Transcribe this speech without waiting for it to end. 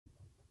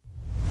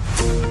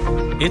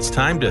It's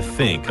time to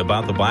think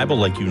about the Bible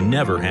like you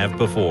never have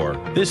before.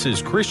 This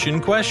is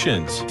Christian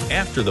Questions.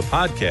 After the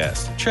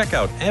podcast, check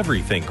out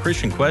everything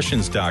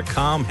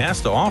ChristianQuestions.com has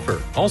to offer.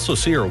 Also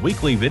see our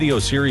weekly video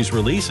series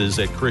releases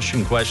at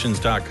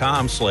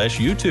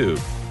ChristianQuestions.com/YouTube.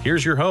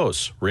 Here's your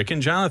hosts, Rick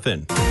and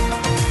Jonathan.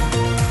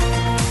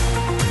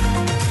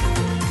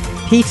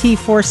 P.T.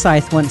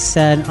 Forsyth once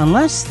said,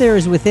 "Unless there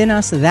is within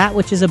us that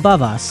which is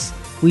above us,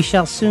 we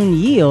shall soon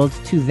yield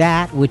to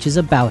that which is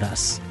about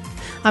us."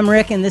 I'm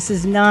Rick, and this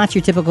is not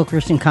your typical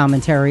Christian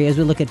commentary as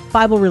we look at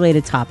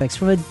Bible-related topics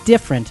from a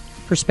different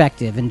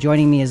perspective. And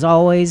joining me, as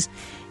always,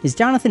 is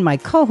Jonathan, my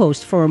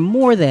co-host for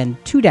more than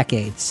 2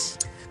 decades.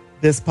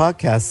 This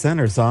podcast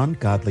centers on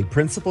godly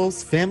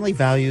principles, family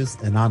values,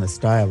 and honest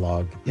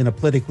dialogue in a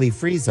politically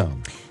free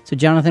zone. So,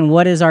 Jonathan,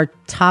 what is our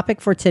topic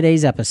for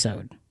today's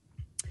episode?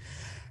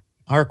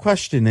 Our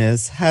question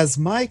is, has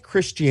my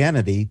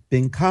Christianity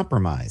been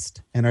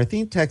compromised? And our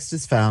theme text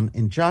is found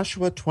in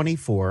Joshua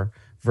 24,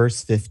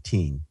 verse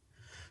 15.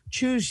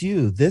 Choose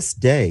you this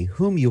day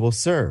whom you will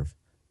serve,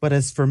 but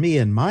as for me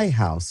and my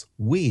house,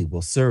 we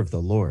will serve the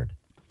Lord.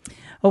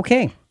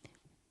 Okay.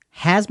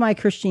 Has my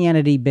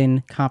Christianity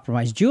been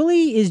compromised?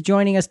 Julie is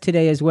joining us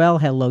today as well.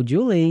 Hello,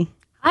 Julie.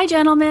 Hi,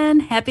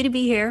 gentlemen. Happy to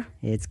be here.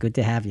 It's good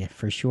to have you,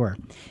 for sure.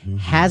 Mm-hmm.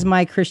 Has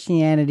my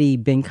Christianity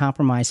been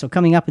compromised? So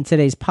coming up in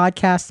today's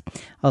podcast,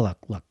 look,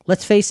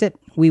 let's face it,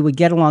 we would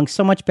get along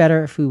so much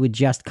better if we would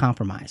just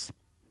compromise.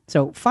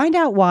 So find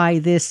out why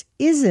this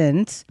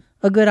isn't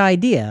a good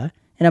idea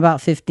in about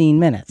 15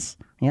 minutes.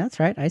 Yeah, that's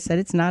right. I said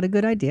it's not a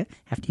good idea.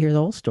 Have to hear the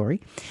whole story.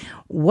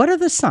 What are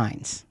the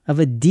signs of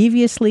a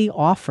deviously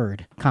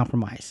offered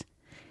compromise?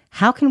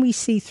 How can we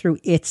see through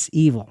its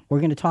evil?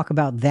 We're going to talk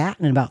about that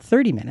in about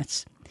 30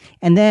 minutes.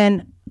 And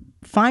then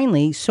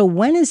finally, so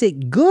when is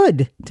it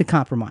good to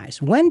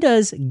compromise? When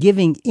does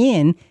giving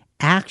in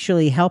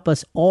actually help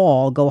us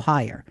all go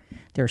higher?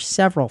 There are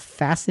several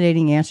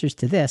fascinating answers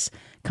to this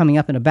coming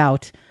up in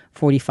about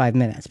 45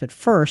 minutes. But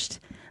first,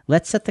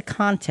 let's set the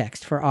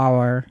context for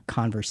our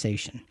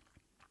conversation.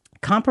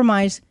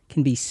 Compromise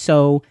can be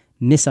so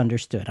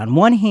misunderstood. On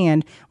one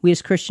hand, we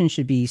as Christians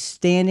should be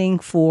standing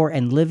for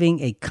and living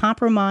a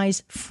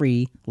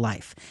compromise-free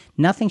life.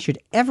 Nothing should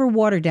ever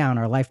water down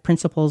our life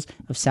principles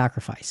of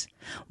sacrifice.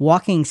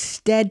 Walking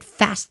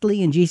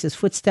steadfastly in Jesus'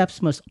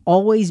 footsteps must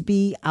always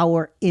be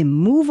our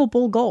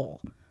immovable goal.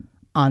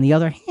 On the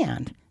other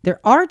hand, there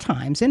are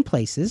times and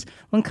places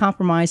when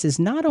compromise is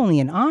not only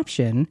an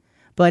option,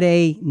 but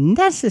a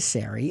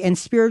necessary and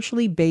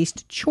spiritually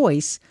based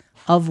choice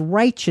of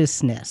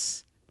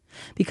righteousness.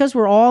 Because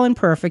we're all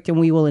imperfect and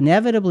we will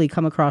inevitably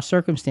come across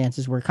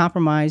circumstances where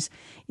compromise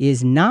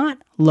is not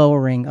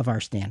lowering of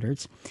our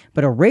standards,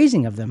 but a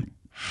raising of them,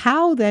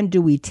 how then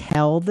do we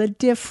tell the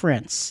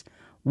difference?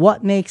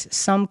 What makes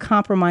some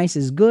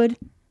compromises good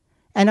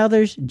and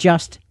others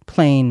just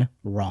plain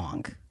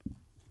wrong?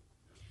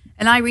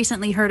 And I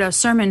recently heard a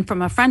sermon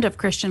from a friend of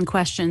Christian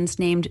Questions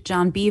named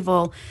John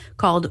Beevil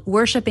called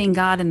Worshiping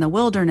God in the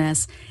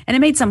Wilderness. And it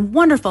made some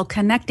wonderful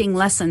connecting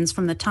lessons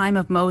from the time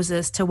of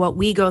Moses to what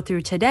we go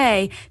through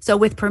today. So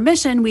with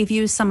permission, we've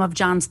used some of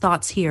John's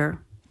thoughts here.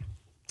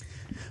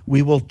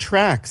 We will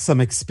track some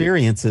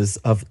experiences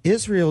of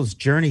Israel's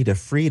journey to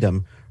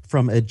freedom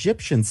from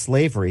Egyptian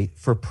slavery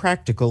for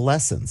practical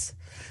lessons.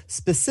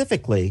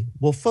 Specifically,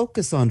 we'll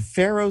focus on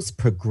Pharaoh's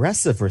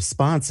progressive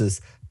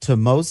responses to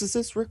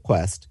Moses'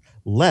 request,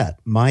 "Let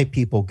my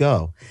people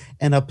go,"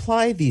 and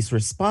apply these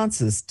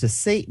responses to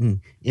Satan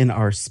in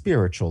our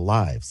spiritual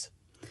lives.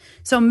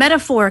 So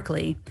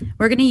metaphorically,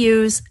 we're going to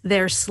use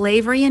their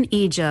slavery in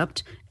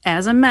Egypt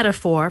as a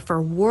metaphor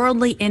for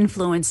worldly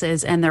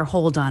influences and their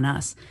hold on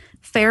us.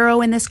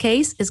 Pharaoh in this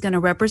case is going to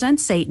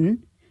represent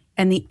Satan,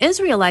 and the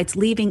Israelites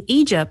leaving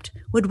Egypt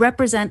would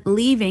represent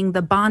leaving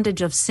the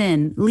bondage of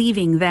sin,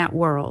 leaving that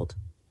world.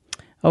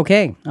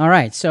 Okay, all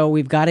right. So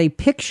we've got a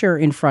picture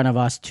in front of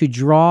us to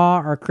draw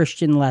our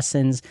Christian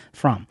lessons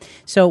from.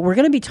 So we're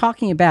going to be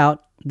talking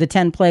about the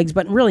 10 plagues,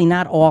 but really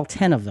not all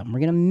 10 of them. We're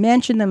going to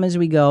mention them as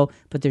we go,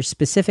 but there's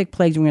specific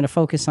plagues we're going to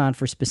focus on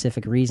for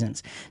specific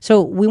reasons.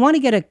 So we want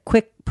to get a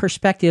quick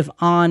perspective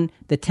on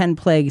the 10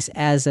 plagues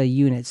as a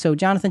unit. So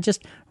Jonathan,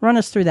 just run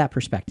us through that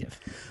perspective.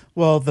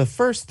 Well, the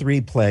first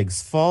 3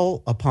 plagues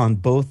fall upon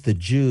both the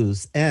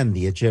Jews and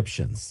the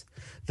Egyptians.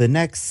 The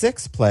next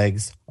 6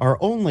 plagues are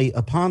only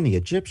upon the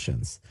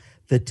Egyptians.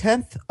 The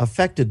 10th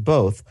affected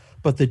both,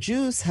 but the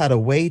Jews had a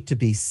way to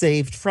be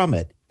saved from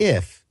it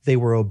if they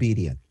were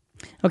obedient.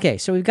 Okay,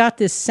 so we've got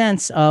this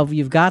sense of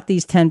you've got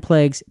these 10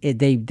 plagues.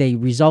 They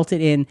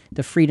resulted in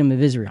the freedom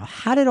of Israel.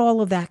 How did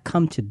all of that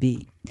come to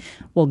be?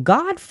 Well,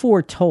 God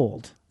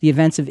foretold the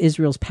events of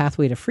Israel's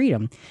pathway to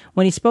freedom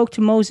when he spoke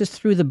to Moses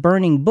through the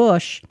burning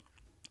bush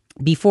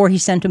before he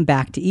sent him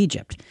back to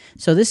Egypt.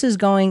 So this is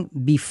going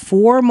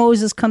before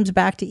Moses comes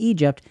back to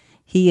Egypt.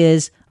 He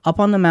is up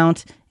on the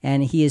mount,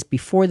 and he is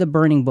before the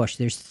burning bush.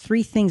 There's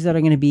 3 things that are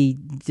going to be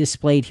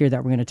displayed here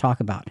that we're going to talk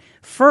about.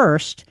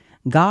 First,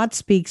 God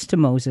speaks to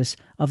Moses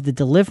of the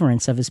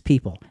deliverance of his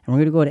people. And we're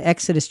going to go to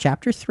Exodus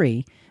chapter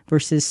 3,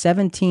 verses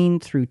 17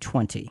 through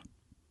 20.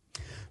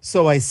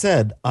 So I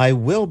said, I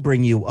will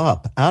bring you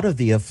up out of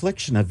the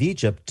affliction of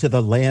Egypt to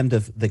the land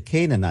of the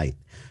Canaanite,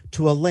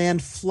 to a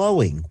land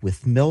flowing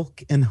with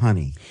milk and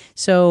honey.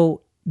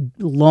 So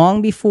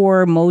long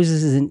before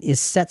Moses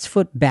sets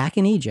foot back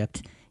in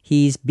Egypt,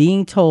 he's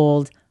being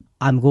told,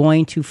 I'm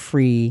going to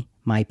free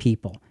my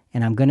people,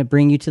 and I'm going to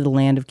bring you to the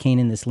land of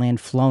Canaan, this land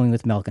flowing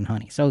with milk and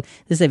honey. So this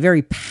is a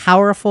very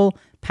powerful,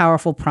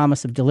 powerful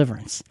promise of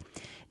deliverance.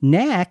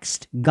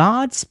 Next,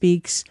 God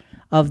speaks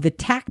of the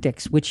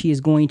tactics which he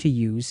is going to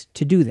use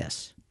to do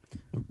this.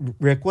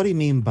 Rick, what do you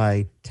mean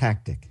by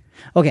tactic?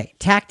 Okay,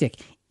 tactic.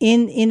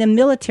 In a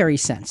military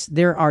sense,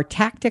 there are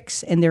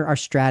tactics and there are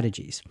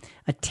strategies.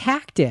 A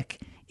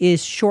tactic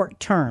is short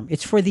term.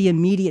 It's for the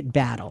immediate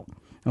battle,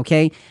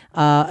 okay?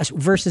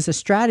 Versus a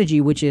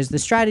strategy, which is, the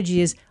strategy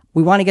is,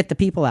 we want to get the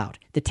people out.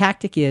 The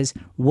tactic is,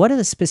 what are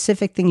the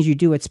specific things you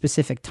do at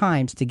specific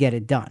times to get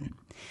it done?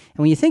 And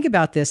when you think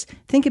about this,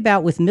 think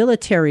about with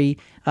military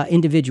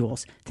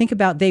individuals, think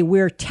about they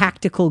wear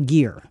tactical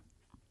gear,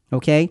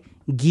 okay?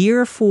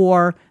 Gear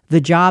for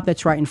the job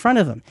that's right in front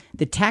of them.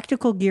 The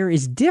tactical gear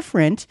is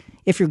different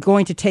if you're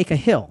going to take a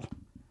hill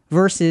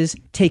versus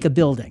take a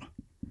building.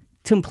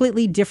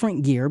 Completely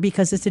different gear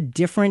because it's a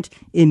different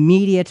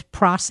immediate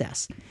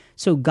process.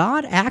 So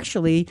God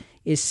actually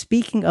is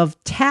speaking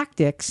of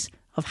tactics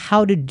of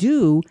how to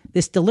do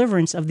this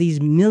deliverance of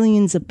these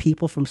millions of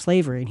people from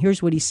slavery. And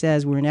here's what he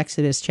says. We're in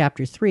Exodus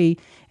chapter 3,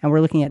 and we're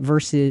looking at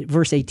verse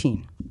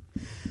 18.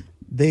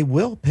 They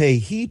will pay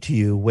heed to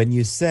you when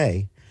you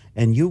say,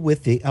 and you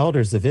with the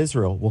elders of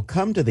Israel will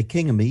come to the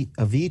king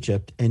of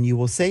Egypt, and you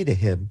will say to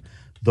him,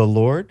 the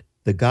Lord,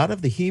 the God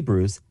of the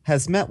Hebrews,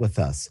 has met with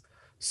us.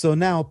 So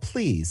now,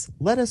 please,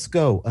 let us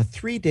go a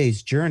 3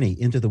 days' journey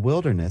into the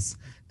wilderness,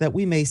 that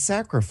we may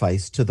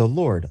sacrifice to the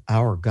Lord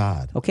our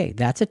God. Okay,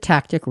 that's a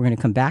tactic. We're going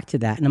to come back to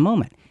that in a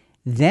moment.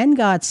 Then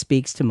God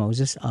speaks to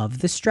Moses of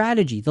the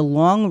strategy, the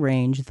long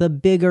range, the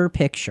bigger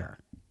picture.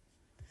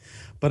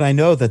 But I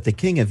know that the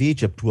king of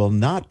Egypt will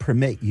not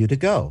permit you to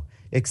go,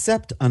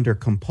 except under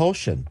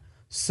compulsion.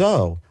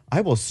 So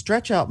I will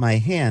stretch out my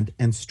hand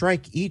and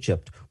strike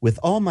Egypt with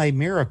all my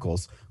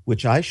miracles,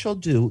 which I shall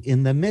do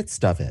in the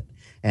midst of it.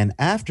 And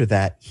after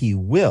that, he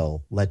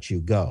will let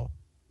you go.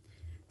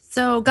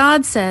 So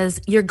God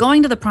says, you're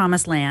going to the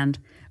promised land,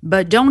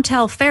 but don't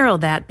tell Pharaoh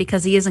that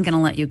because he isn't going to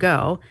let you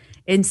go.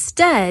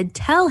 Instead,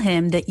 tell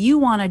him that you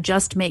want to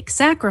just make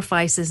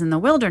sacrifices in the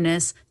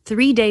wilderness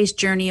 3 days'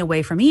 journey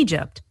away from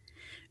Egypt.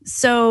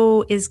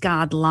 So is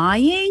God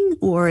lying,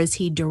 or is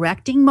he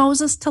directing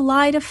Moses to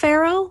lie to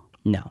Pharaoh?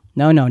 No.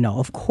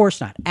 Of course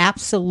not.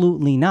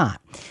 Absolutely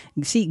not.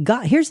 See,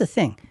 God, here's the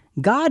thing.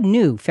 God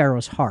knew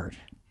Pharaoh's heart.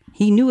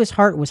 He knew his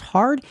heart was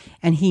hard,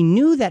 and he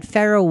knew that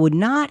Pharaoh would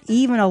not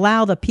even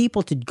allow the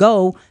people to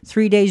go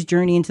 3 days'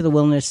 journey into the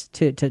wilderness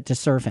to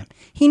serve him.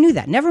 He knew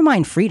that. Never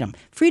mind freedom.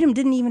 Freedom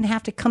didn't even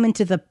have to come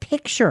into the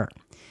picture.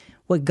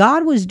 What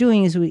God was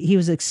doing is he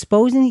was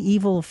exposing the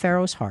evil of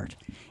Pharaoh's heart,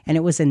 and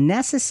it was a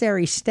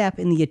necessary step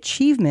in the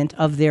achievement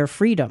of their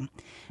freedom.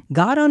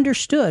 God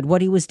understood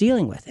what he was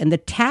dealing with, and the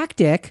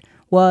tactic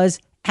was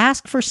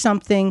ask for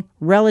something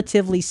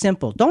relatively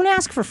simple. Don't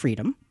ask for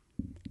freedom.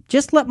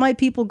 Just let my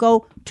people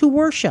go to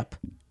worship.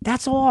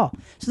 That's all.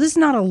 So this is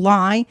not a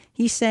lie.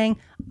 He's saying,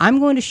 I'm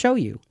going to show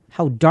you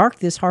how dark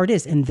this heart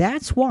is. And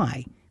that's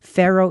why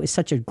Pharaoh is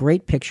such a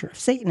great picture of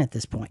Satan at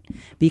this point,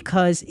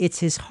 because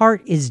his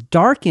heart is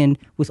darkened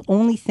with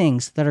only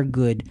things that are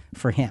good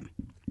for him.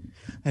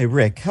 Hey,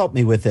 Rick, help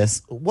me with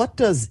this. What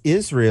does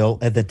Israel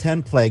and the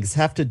 10 plagues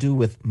have to do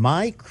with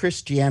my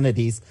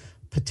Christianity's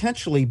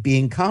potentially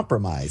being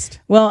compromised?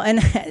 Well, and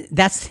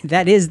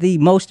that is the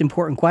most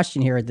important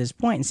question here at this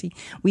point. And see,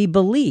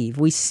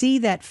 we see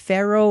that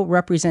Pharaoh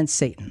represents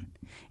Satan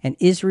and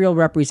Israel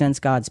represents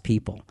God's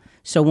people.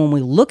 So when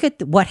we look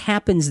at what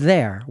happens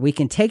there, we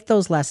can take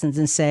those lessons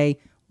and say,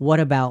 what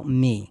about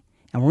me?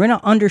 And we're going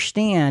to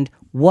understand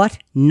what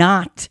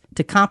not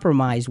to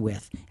compromise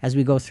with as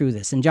we go through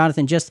this. And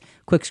Jonathan, just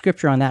quick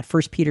scripture on that,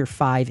 1 Peter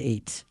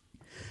 5:8.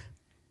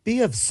 Be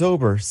of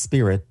sober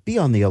spirit, be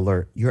on the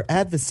alert. Your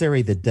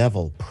adversary, the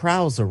devil,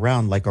 prowls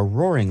around like a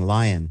roaring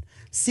lion,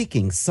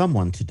 seeking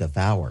someone to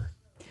devour.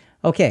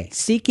 Okay,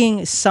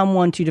 seeking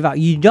someone to devour.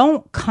 You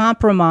don't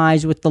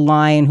compromise with the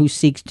lion who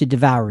seeks to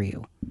devour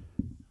you,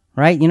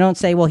 right? You don't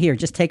say, well, here,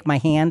 just take my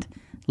hand,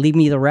 leave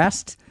me the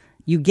rest.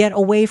 You get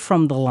away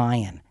from the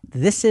lion.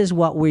 This is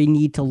what we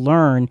need to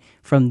learn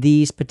from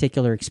these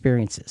particular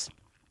experiences.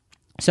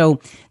 So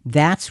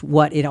that's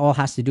what it all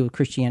has to do with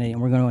Christianity, and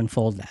we're going to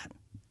unfold that.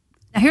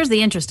 Now, here's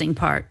the interesting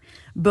part.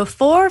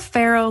 Before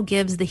Pharaoh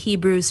gives the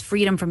Hebrews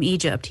freedom from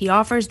Egypt, he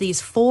offers these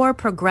 4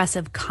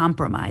 progressive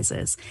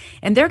compromises.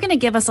 And they're going to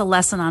give us a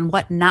lesson on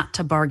what not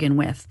to bargain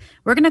with.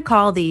 We're going to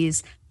call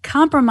these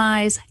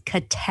compromise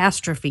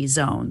catastrophe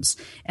zones.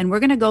 And we're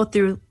going to go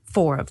through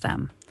 4 of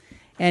them.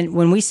 And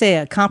when we say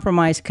a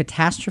compromise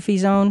catastrophe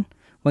zone,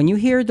 when you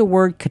hear the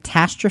word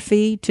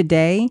catastrophe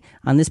today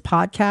on this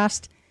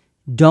podcast,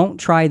 don't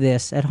try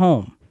this at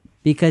home,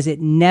 because it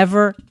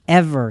never,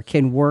 ever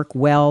can work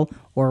well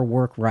or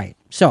work right.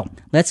 So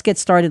let's get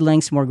started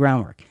laying some more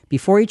groundwork.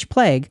 Before each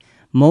plague,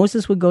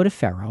 Moses would go to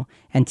Pharaoh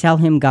and tell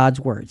him God's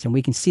words. And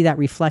we can see that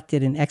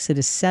reflected in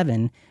Exodus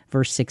 7,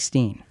 verse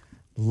 16.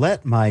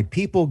 Let my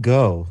people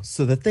go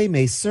so that they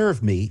may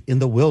serve me in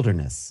the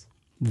wilderness.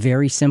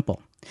 Very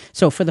simple.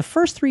 So for the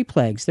first 3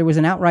 plagues, there was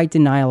an outright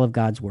denial of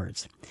God's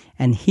words.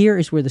 And here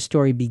is where the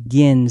story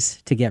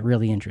begins to get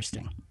really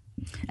interesting.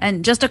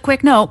 And just a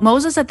quick note,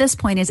 Moses at this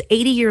point is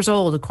 80 years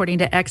old, according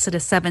to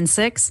Exodus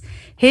 7:6.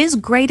 His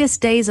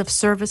greatest days of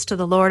service to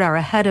the Lord are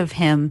ahead of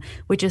him,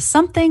 which is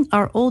something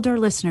our older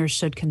listeners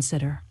should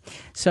consider.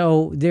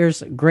 So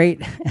there's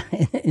great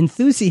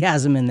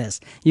enthusiasm in this.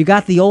 You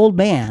got the old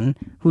man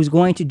who's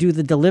going to do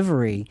the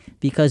delivery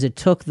because it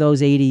took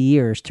those 80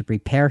 years to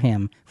prepare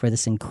him for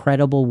this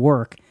incredible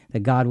work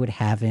that God would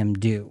have him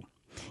do.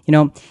 You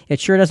know, it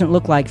sure doesn't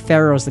look like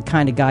Pharaoh's the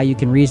kind of guy you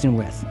can reason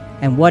with.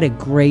 And what a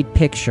great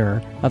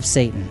picture of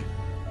Satan.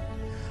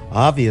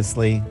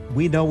 Obviously,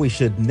 we know we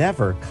should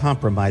never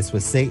compromise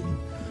with Satan.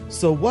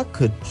 So what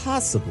could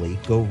possibly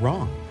go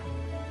wrong?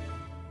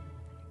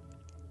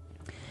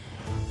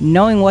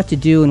 Knowing what to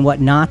do and what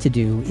not to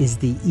do is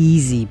the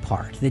easy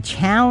part. The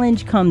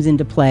challenge comes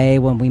into play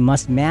when we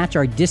must match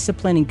our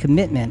discipline and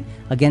commitment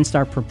against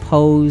our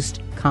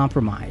proposed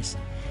compromise.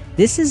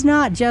 This is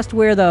not just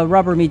where the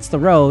rubber meets the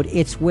road,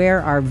 it's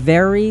where our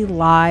very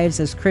lives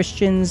as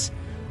Christians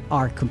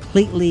are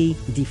completely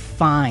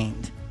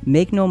defined.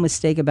 Make no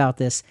mistake about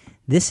this.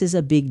 This is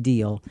a big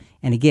deal.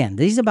 And again,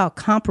 these are about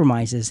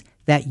compromises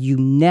that you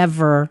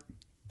never,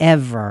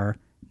 ever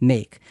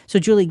make. So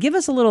Julie, give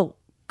us a little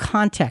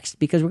context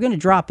because we're going to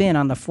drop in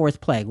on the 4th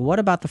plague. What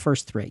about the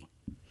first 3?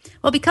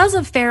 Well, because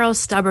of Pharaoh's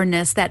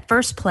stubbornness, that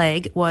first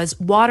plague was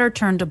water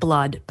turned to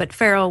blood, but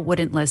Pharaoh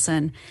wouldn't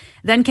listen.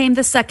 Then came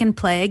the second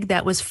plague,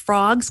 that was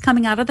frogs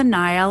coming out of the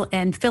Nile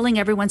and filling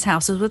everyone's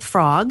houses with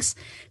frogs.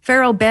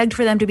 Pharaoh begged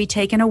for them to be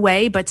taken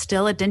away, but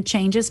still it didn't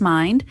change his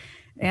mind.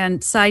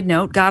 And side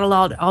note, God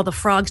allowed all the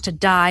frogs to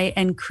die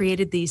and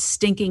created these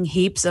stinking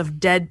heaps of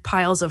dead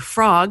piles of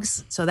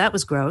frogs. So that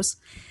was gross.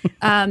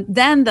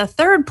 Then the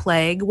third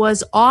plague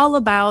was all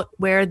about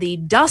where the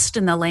dust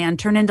in the land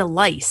turned into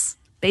lice.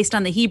 Based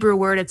on the Hebrew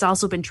word, it's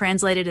also been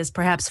translated as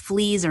perhaps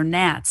fleas or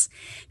gnats.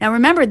 Now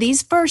remember,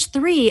 these first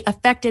 3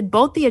 affected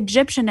both the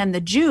Egyptian and the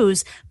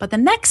Jews, but the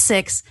next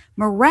 6,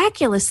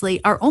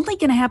 miraculously, are only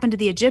going to happen to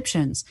the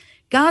Egyptians.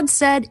 God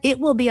said it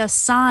will be a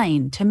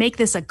sign to make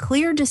this a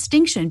clear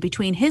distinction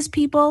between his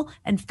people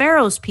and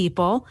Pharaoh's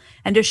people,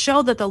 and to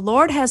show that the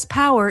Lord has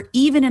power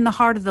even in the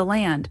heart of the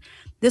land.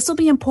 This will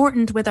be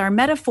important with our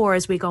metaphor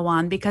as we go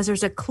on because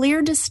there's a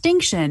clear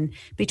distinction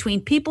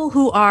between people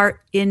who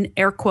are in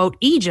air quote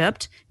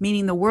Egypt,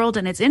 meaning the world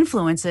and its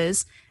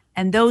influences,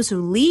 and those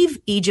who leave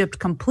Egypt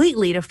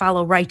completely to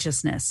follow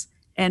righteousness.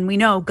 And we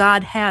know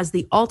God has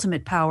the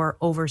ultimate power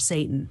over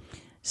Satan.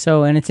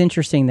 So, and it's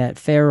interesting that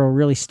Pharaoh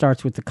really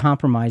starts with the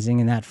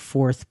compromising in that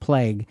 4th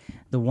plague,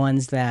 the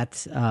ones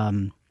that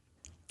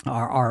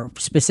are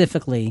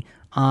specifically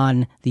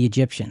on the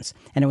Egyptians.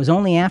 And it was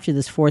only after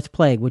this 4th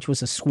plague, which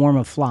was a swarm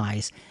of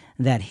flies,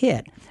 that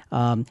hit.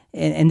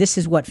 And this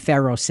is what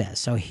Pharaoh says.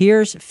 So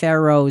here's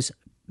Pharaoh's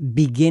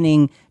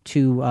beginning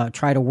to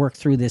try to work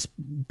through this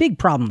big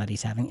problem that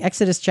he's having.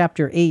 Exodus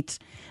chapter 8,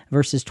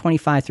 verses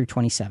 25 through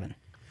 27.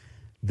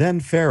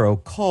 Then Pharaoh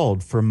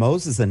called for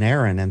Moses and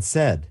Aaron and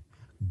said,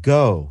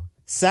 "Go,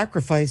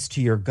 sacrifice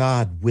to your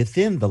God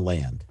within the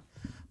land."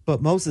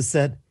 But Moses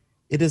said,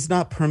 "It is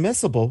not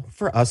permissible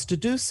for us to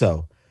do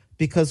so,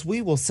 because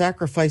we will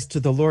sacrifice to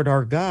the Lord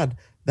our God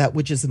that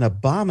which is an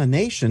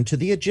abomination to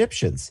the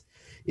Egyptians.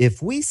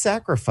 If we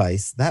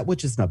sacrifice that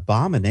which is an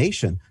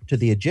abomination to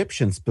the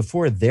Egyptians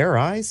before their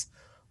eyes,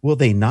 will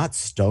they not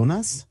stone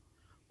us?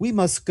 We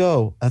must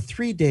go a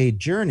 3-day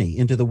journey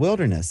into the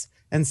wilderness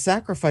and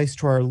sacrifice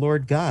to our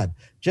Lord God,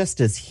 just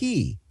as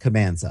he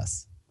commands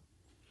us."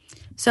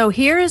 So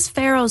here is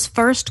Pharaoh's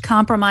first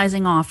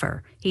compromising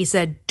offer. He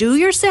said, do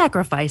your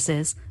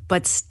sacrifices,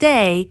 but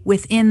stay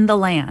within the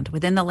land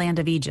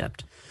of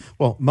Egypt.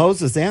 Well,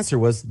 Moses' answer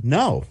was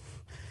no.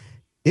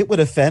 It would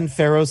offend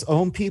Pharaoh's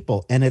own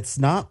people, and it's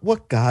not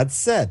what God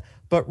said.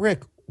 But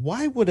Rick,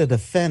 why would it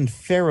offend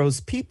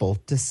Pharaoh's people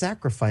to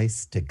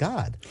sacrifice to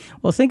God?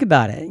 Well, think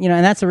about it.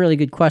 And that's a really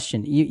good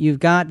question. You've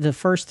got the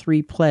first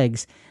 3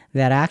 plagues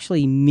that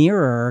actually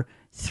mirror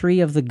 3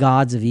 of the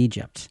gods of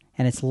Egypt.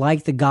 And it's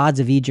like the gods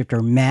of Egypt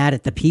are mad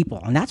at the people.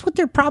 And that's what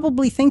they're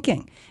probably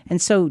thinking.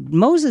 And so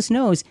Moses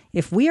knows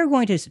if we are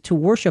going to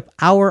worship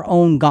our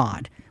own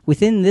God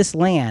within this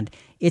land,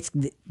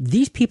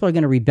 these people are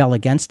going to rebel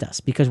against us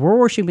because we're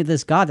worshiping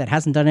this God that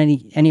hasn't done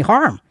any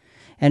harm.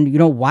 And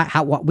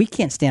we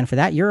can't stand for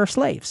that. You're our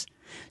slaves.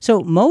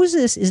 So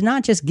Moses is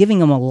not just giving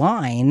them a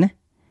line.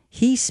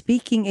 He's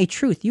speaking a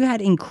truth. You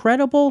had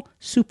incredible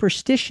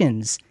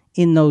superstitions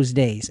in those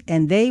days,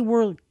 and they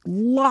were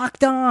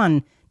locked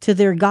on to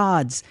their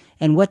gods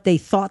and what they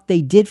thought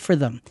they did for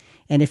them.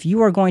 And if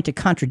you are going to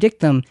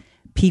contradict them,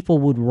 people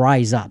would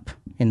rise up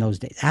in those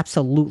days.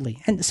 Absolutely.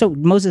 And so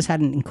Moses had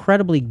an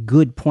incredibly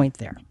good point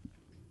there.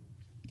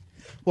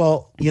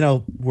 Well,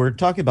 we're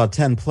talking about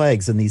 10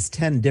 plagues and these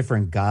 10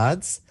 different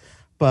gods,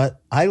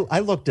 but I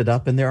looked it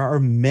up and there are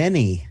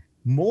many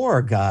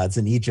more gods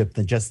in Egypt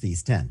than just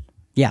these 10.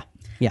 Yeah,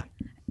 yeah.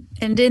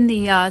 And in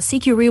the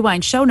CQ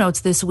Rewind show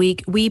notes this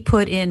week, we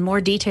put in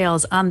more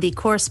details on the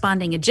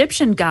corresponding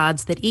Egyptian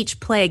gods that each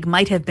plague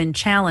might have been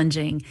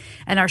challenging.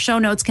 And our show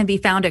notes can be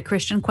found at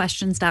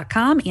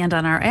ChristianQuestions.com and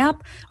on our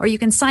app, or you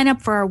can sign up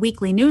for our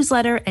weekly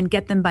newsletter and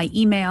get them by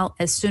email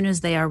as soon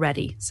as they are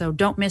ready. So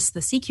don't miss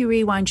the CQ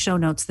Rewind show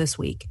notes this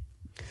week.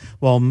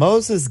 Well,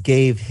 Moses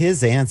gave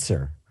his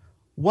answer.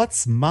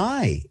 What's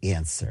my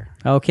answer?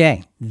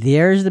 Okay,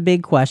 there's the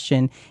big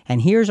question.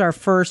 And here's our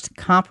first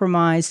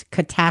compromise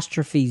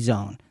catastrophe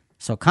zone.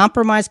 So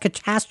compromise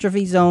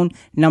catastrophe zone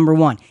number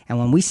 1. And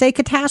when we say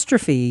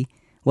catastrophe,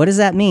 what does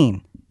that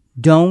mean?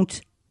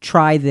 Don't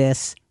try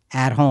this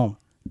at home.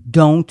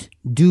 Don't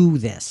do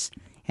this.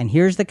 And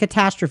here's the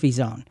catastrophe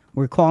zone.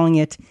 We're calling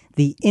it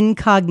the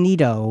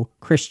incognito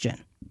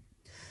Christian.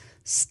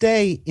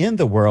 Stay in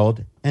the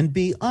world and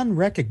be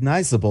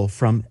unrecognizable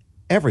from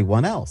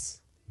everyone else.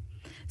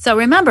 So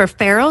remember,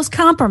 Pharaoh's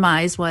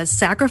compromise was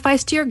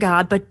sacrifice to your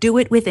God, but do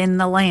it within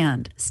the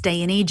land.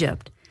 Stay in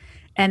Egypt.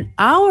 And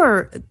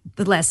our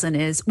lesson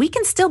is we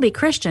can still be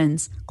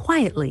Christians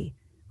quietly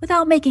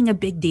without making a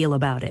big deal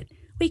about it.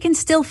 We can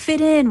still fit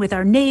in with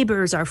our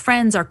neighbors, our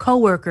friends, our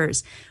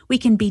coworkers. We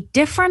can be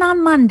different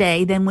on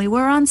Monday than we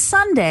were on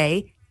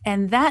Sunday,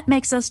 and that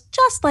makes us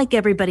just like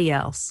everybody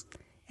else.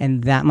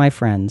 And that, my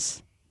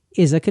friends,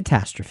 is a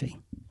catastrophe.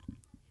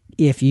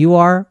 If you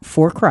are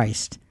for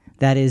Christ,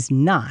 that is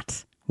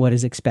not what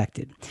is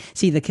expected.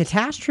 See, the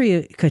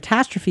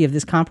catastrophe of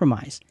this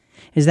compromise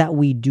is that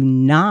we do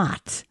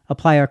not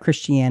apply our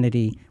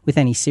Christianity with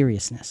any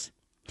seriousness.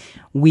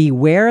 We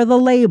wear the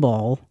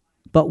label,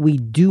 but we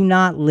do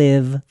not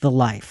live the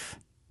life.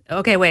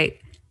 Okay,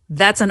 wait.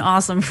 That's an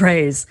awesome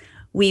phrase.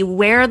 We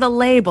wear the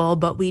label,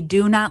 but we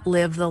do not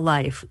live the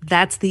life.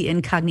 That's the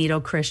incognito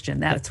Christian.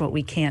 That's what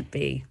we can't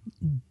be.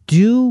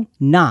 Do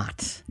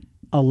not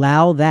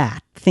allow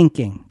that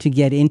thinking to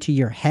get into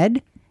your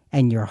head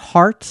and your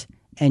heart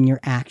and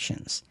your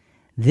actions.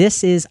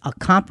 This is a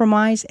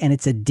compromise and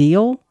it's a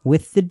deal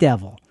with the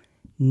devil,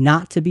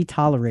 not to be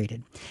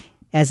tolerated.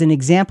 As an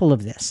example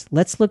of this,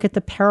 let's look at the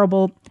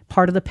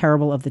part of the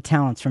parable of the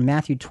talents from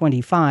Matthew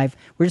 25.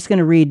 We're just going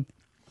to read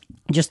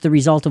just the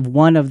result of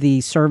one of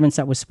the servants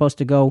that was supposed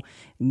to go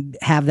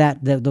have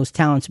those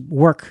talents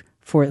work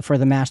for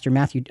the master.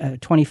 Matthew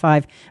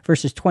 25,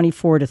 verses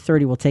 24 to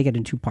 30. We'll take it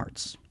in 2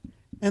 parts.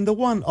 And the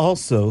one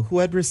also who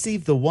had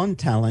received the 1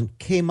 talent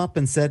came up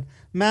and said,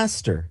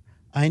 Master,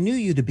 I knew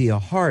you to be a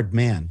hard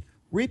man,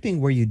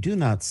 reaping where you do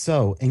not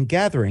sow, and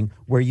gathering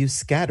where you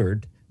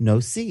scattered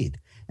no seed.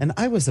 And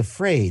I was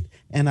afraid,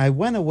 and I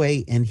went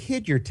away and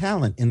hid your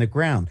talent in the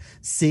ground.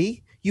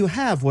 See, you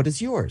have what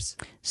is yours.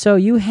 So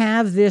you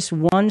have this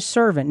one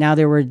servant. Now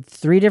there were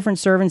 3 different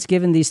servants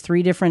given these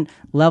 3 different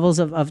levels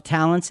of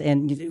talents,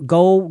 and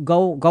go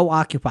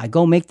occupy,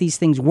 go make these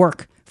things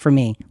work for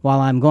me while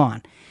I'm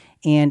gone.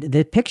 And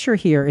the picture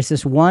here is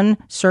this one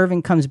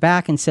servant comes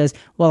back and says,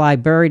 well, I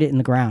buried it in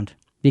the ground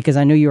because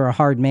I knew you were a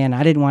hard man.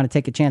 I didn't want to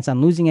take a chance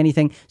on losing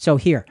anything. So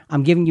here,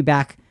 I'm giving you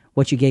back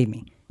what you gave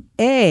me.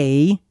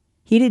 A,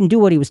 he didn't do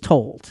what he was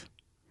told.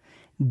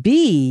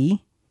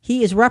 B,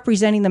 he is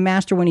representing the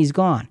master when he's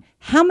gone.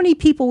 How many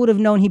people would have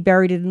known he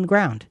buried it in the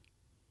ground?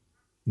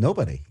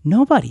 Nobody.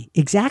 Nobody.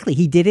 Exactly.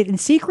 He did it in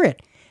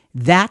secret.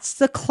 That's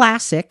the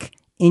classic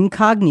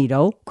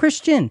incognito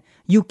Christian.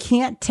 You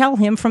can't tell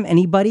him from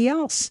anybody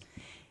else.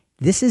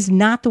 This is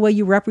not the way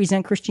you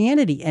represent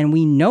Christianity. And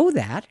we know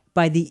that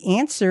by the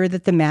answer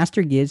that the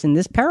master gives in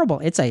this parable.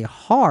 It's a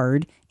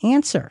hard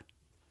answer.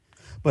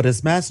 But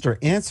his master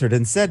answered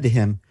and said to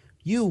him,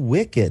 You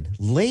wicked,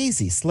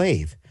 lazy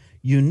slave,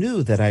 you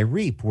knew that I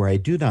reap where I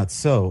do not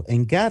sow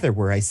and gather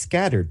where I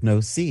scattered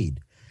no seed.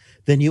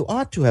 Then you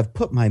ought to have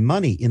put my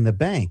money in the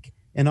bank,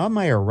 and on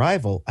my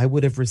arrival I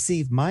would have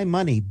received my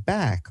money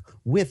back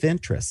with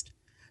interest.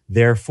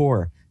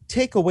 Therefore,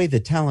 take away the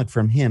talent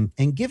from him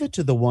and give it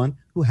to the one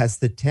who has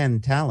the 10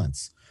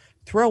 talents.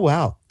 Throw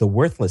out the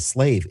worthless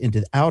slave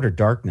into outer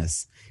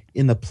darkness,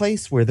 in the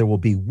place where there will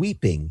be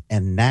weeping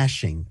and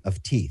gnashing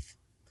of teeth.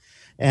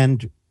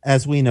 And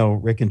as we know,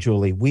 Rick and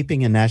Julie,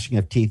 weeping and gnashing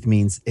of teeth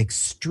means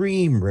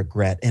extreme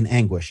regret and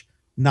anguish,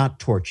 not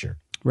torture.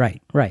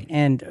 Right.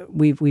 And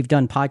we've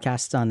done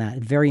podcasts on that,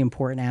 very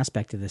important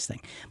aspect of this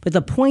thing. But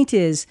the point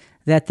is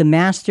that the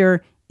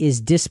master is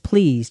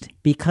displeased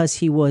because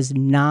he was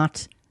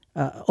not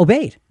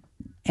obeyed.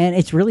 And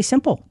it's really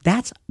simple.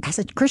 That's, as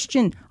a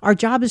Christian, our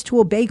job is to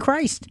obey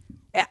Christ.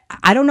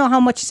 I don't know how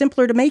much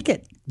simpler to make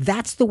it.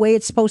 That's the way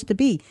it's supposed to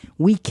be.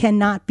 We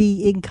cannot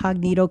be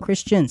incognito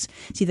Christians.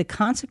 See, the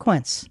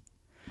consequence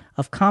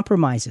of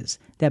compromises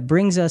that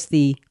brings us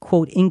the,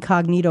 quote,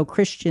 incognito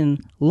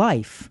Christian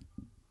life,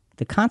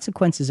 the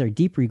consequences are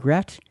deep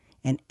regret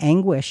and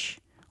anguish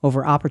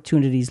over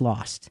opportunities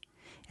lost.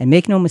 And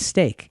make no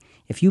mistake,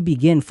 if you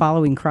begin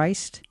following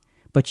Christ,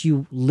 but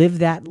you live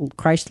that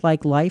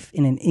Christ-like life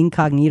in an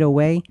incognito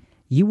way,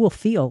 you will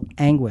feel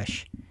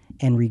anguish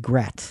and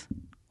regret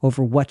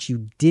over what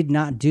you did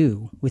not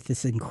do with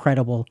this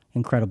incredible,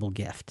 incredible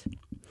gift.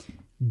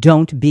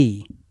 Don't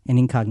be an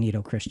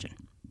incognito Christian.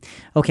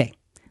 Okay,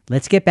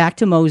 let's get back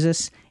to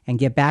Moses and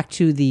get back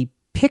to the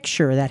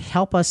picture that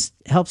helps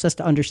us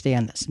to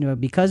understand this.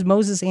 Because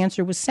Moses'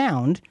 answer was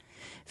sound,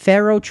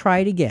 Pharaoh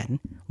tried again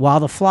while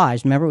the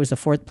flies, remember it was the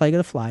fourth plague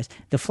of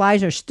the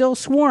flies are still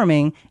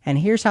swarming, and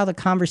here's how the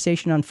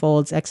conversation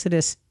unfolds.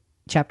 Exodus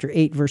chapter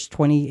 8, verse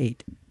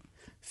 28.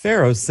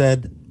 Pharaoh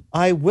said,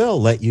 I will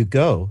let you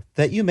go,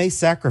 that you may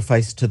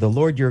sacrifice to the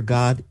Lord your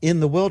God in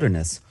the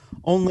wilderness.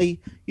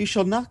 Only you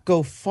shall not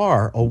go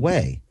far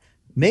away.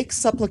 Make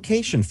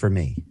supplication for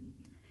me.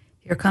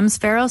 Here comes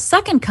Pharaoh's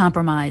second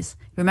compromise.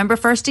 Remember,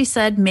 first he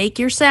said, make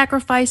your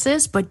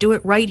sacrifices, but do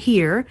it right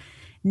here.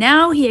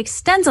 Now he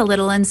extends a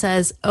little and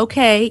says,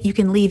 okay, you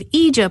can leave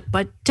Egypt,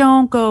 but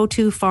don't go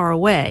too far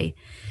away.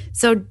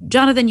 So,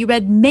 Jonathan, you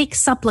read, make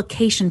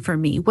supplication for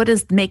me. What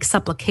does make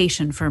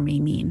supplication for me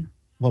mean?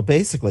 Well,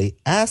 basically,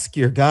 ask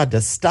your God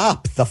to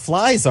stop the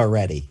flies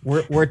already.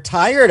 We're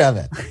tired of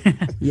it.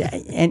 Yeah,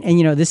 and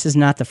this is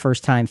not the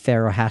first time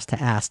Pharaoh has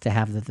to ask to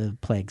have the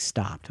plague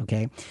stopped,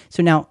 okay?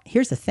 So now,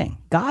 here's the thing.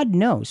 God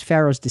knows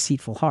Pharaoh's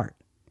deceitful heart.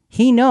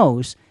 He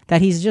knows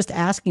that he's just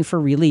asking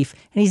for relief,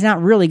 and he's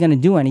not really going to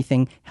do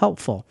anything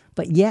helpful.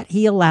 But yet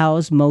he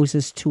allows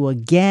Moses to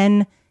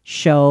again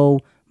show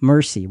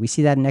mercy. We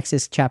see that in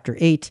Exodus chapter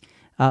 8,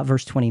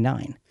 verse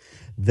 29.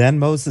 Then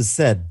Moses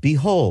said,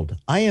 Behold,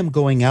 I am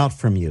going out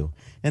from you,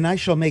 and I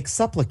shall make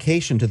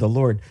supplication to the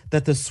Lord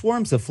that the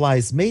swarms of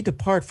flies may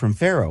depart from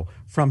Pharaoh,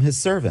 from his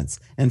servants,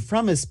 and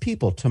from his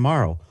people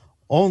tomorrow.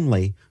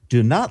 Only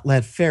do not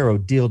let Pharaoh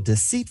deal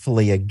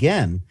deceitfully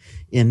again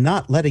in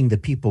not letting the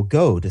people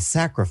go to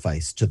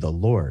sacrifice to the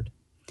Lord.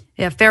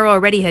 Yeah, Pharaoh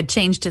already had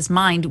changed his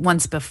mind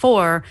once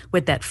before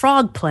with that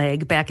frog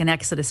plague back in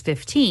Exodus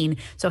 15.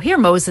 So here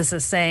Moses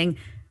is saying,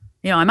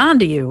 I'm on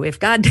to you. If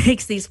God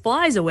takes these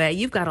flies away,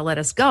 you've got to let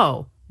us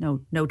go.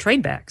 No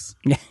trade backs.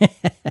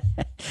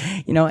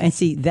 And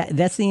see,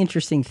 that's the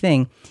interesting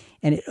thing.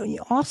 And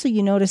also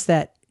you notice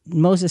that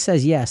Moses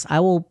says, yes, I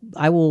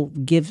will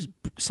give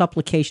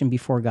supplication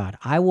before God.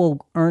 I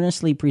will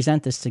earnestly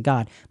present this to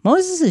God.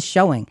 Moses is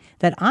showing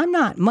that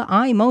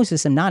I,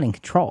 Moses, am not in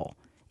control.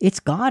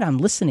 It's God I'm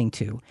listening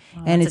to.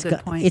 And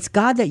it's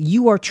God that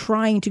you are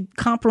trying to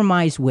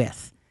compromise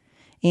with.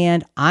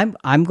 And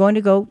I'm going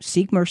to go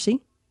seek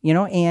mercy,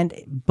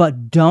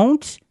 but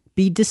don't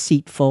be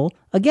deceitful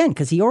again,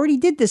 because he already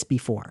did this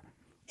before.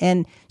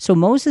 And so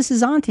Moses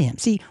is on to him.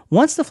 See,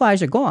 once the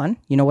flies are gone,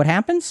 you know what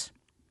happens?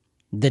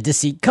 The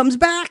deceit comes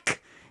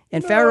back.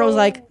 And Pharaoh's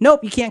like,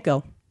 nope, you can't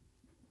go.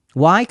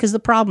 Why? Because the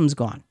problem's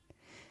gone.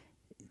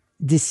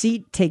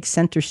 Deceit takes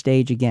center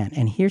stage again.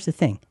 And here's the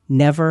thing.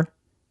 Never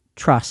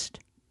trust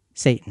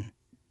Satan.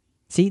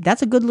 See,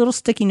 that's a good little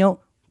sticky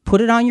note.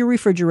 Put it on your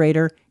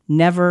refrigerator.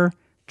 Never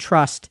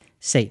trust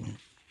Satan.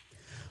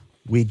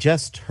 We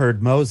just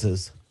heard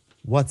Moses.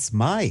 What's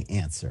my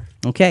answer?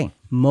 Okay.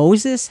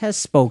 Moses has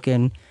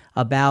spoken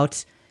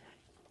about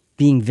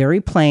being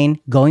very plain,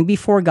 going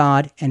before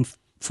God, and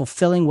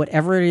fulfilling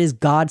whatever it is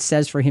God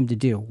says for him to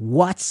do.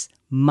 What's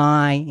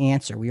my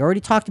answer? We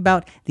already talked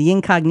about the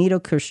incognito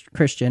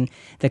Christian,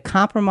 the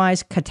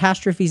compromise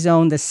catastrophe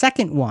zone. The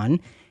second one,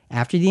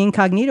 after the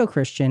incognito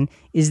Christian,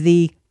 is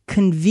the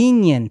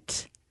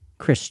convenient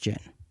Christian.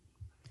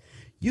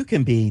 You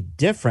can be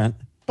different,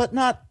 but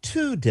not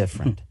too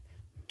different.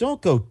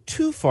 Don't go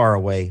too far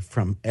away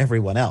from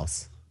everyone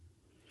else.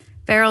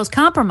 Pharaoh's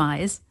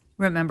compromise,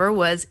 remember,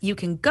 was you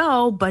can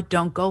go, but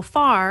don't go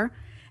far.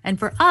 And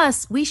for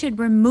us, we should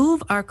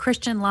remove our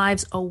Christian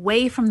lives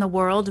away from the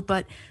world,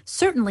 but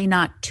certainly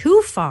not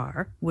too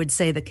far, would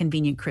say the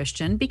convenient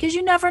Christian, because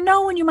you never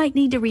know when you might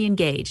need to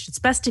re-engage. It's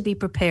best to be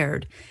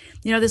prepared.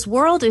 This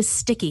world is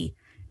sticky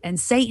and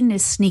Satan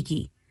is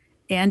sneaky,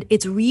 and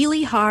it's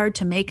really hard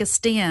to make a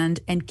stand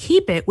and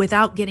keep it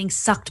without getting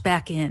sucked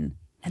back in.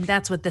 And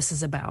that's what this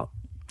is about.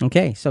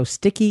 Okay, so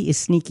sticky is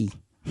sneaky.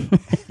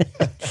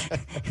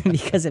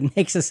 Because it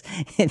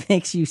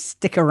makes you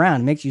stick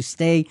around, it makes you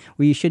stay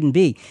where you shouldn't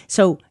be.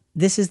 So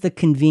this is the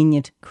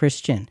convenient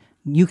Christian.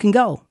 You can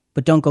go,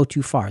 but don't go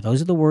too far.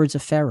 Those are the words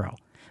of Pharaoh.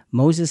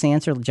 Moses'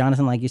 answer,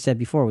 Jonathan, like you said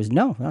before, was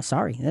no,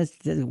 sorry.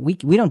 We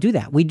don't do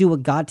that. We do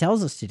what God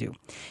tells us to do.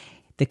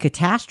 The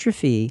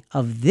catastrophe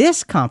of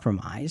this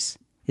compromise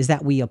is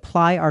that we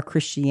apply our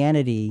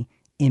Christianity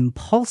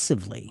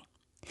impulsively.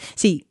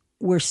 See,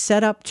 we're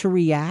set up to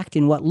react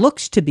in what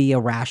looks to be a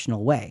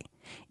rational way.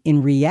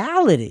 In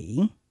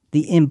reality,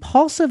 the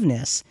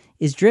impulsiveness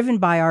is driven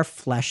by our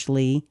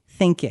fleshly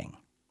thinking.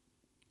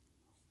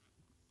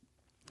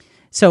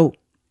 So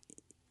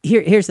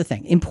here's the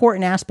thing.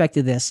 Important aspect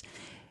of this.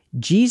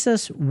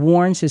 Jesus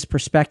warns his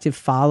prospective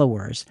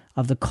followers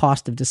of the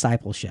cost of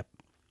discipleship.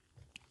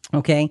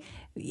 Okay?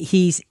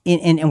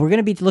 And we're going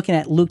to be looking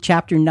at Luke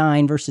chapter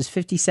 9, verses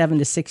 57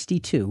 to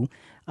 62.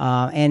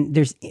 And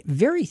there's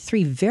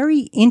three very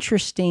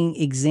interesting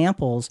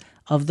examples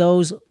of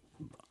those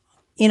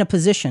in a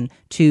position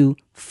to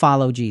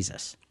follow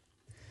Jesus.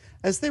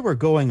 As they were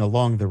going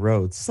along the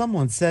road,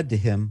 someone said to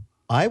him,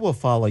 I will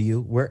follow you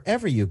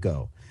wherever you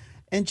go.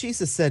 And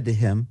Jesus said to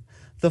him,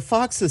 The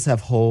foxes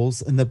have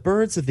holes, and the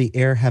birds of the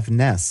air have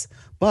nests,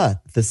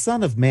 but the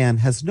Son of Man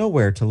has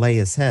nowhere to lay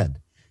his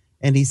head.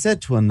 And he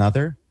said to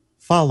another,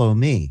 Follow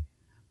me.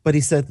 But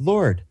he said,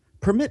 Lord,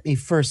 permit me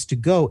first to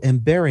go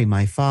and bury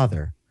my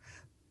father.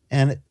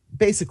 And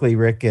basically,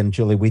 Rick and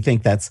Julie, we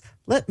think that's,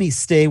 let me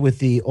stay with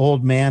the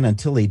old man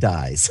until he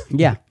dies.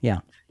 Yeah.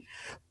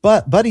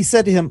 But he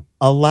said to him,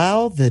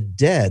 Allow the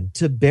dead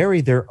to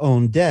bury their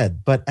own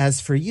dead. But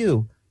as for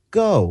you,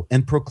 go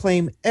and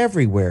proclaim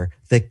everywhere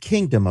the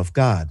kingdom of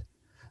God.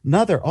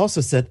 Another also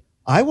said,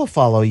 I will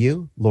follow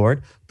you,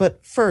 Lord,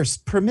 but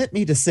first permit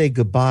me to say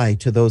goodbye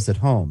to those at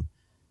home.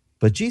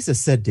 But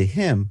Jesus said to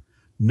him,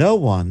 No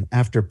one,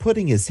 after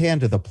putting his hand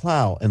to the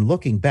plow and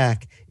looking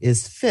back,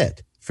 is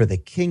fit for the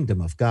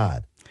kingdom of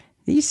God.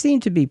 These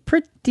seem to be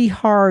pretty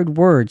hard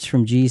words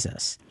from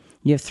Jesus.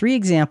 You have 3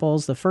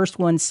 examples. The first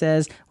one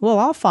says, Well,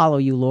 I'll follow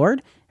you,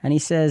 Lord. And he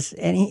says,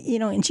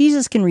 and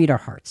Jesus can read our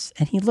hearts.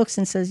 And he looks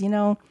and says, you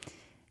don't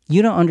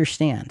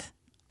understand.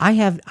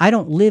 I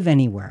don't live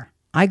anywhere.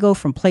 I go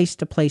from place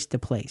to place to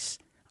place.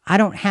 I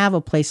don't have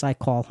a place I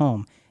call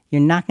home.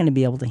 You're not going to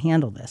be able to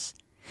handle this.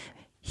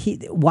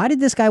 Why did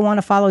this guy want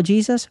to follow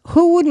Jesus?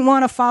 Who wouldn't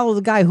want to follow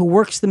the guy who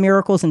works the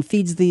miracles and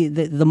feeds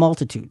the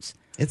multitudes?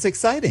 It's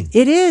exciting.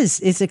 It is.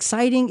 It's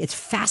exciting. It's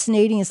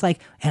fascinating. It's like,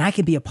 and I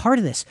could be a part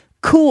of this.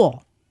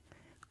 Cool.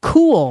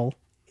 Cool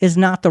is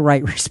not the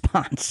right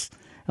response.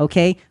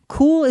 Okay?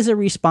 Cool is a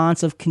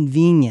response of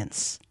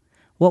convenience.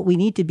 What we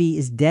need to be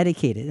is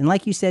dedicated. And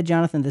like you said,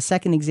 Jonathan, the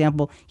second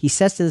example, he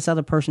says to this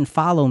other person,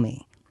 follow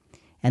me.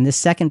 And this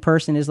second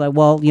person is like,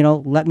 well,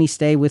 let me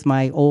stay with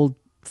my old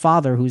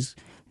father who's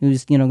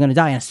going to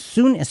die. And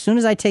as soon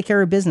as I take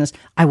care of business,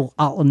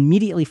 I'll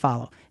immediately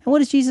follow. And what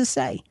does Jesus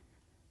say?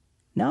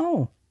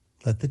 No.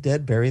 Let the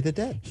dead bury the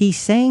dead. He's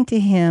saying to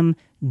him,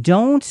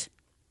 don't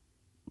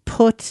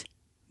put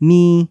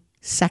me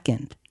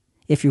second.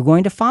 If you're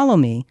going to follow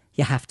me,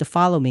 you have to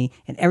follow me,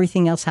 and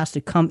everything else has to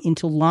come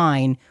into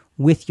line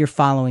with your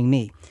following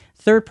me.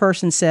 Third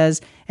person says,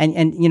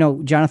 and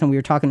Jonathan, we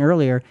were talking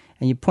earlier,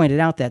 and you pointed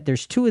out that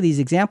there's 2 of these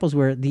examples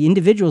where the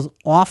individual's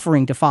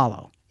offering to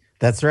follow.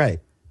 That's right.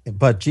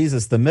 But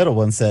Jesus, the middle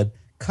one, said,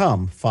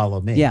 come,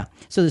 follow me. Yeah.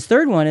 So this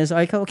third one is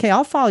like, okay,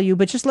 I'll follow you,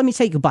 but just let me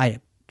say goodbye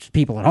to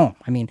people at home.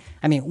 I mean,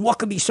 what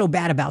could be so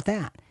bad about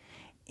that?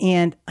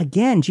 And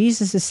again,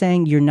 Jesus is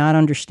saying, you're not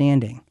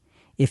understanding.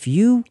 If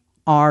you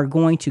are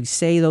going to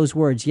say those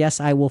words, yes,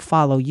 I will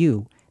follow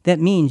you, that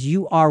means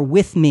you are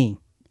with me.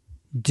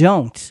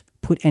 Don't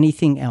put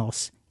anything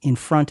else in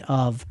front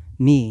of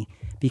me,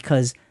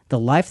 because the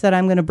life that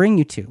I'm going to bring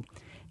you to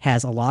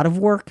has a lot of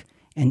work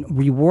and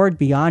reward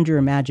beyond your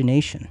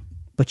imagination,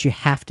 but you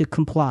have to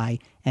comply,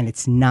 and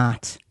it's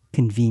not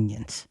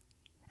convenient.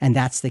 And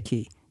that's the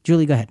key.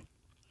 Julie, go ahead.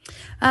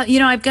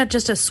 I've got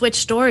just to switch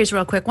stories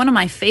real quick. One of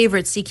my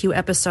favorite CQ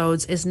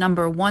episodes is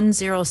number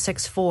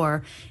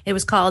 1064. It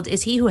was called,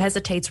 Is He Who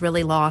Hesitates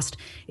Really Lost?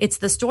 It's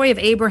the story of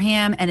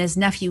Abraham and his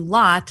nephew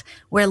Lot,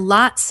 where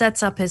Lot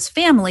sets up his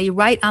family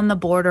right on the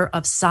border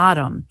of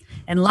Sodom.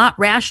 And Lot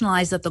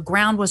rationalized that the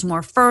ground was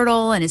more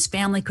fertile and his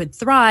family could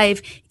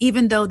thrive,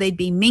 even though they'd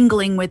be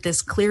mingling with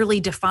this clearly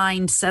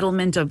defined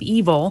settlement of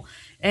evil.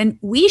 And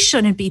we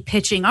shouldn't be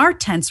pitching our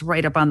tents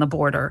right up on the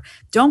border.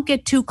 Don't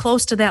get too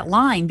close to that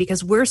line,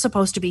 because we're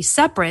supposed to be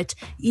separate,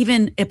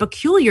 even a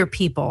peculiar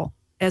people,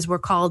 as we're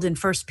called in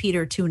 1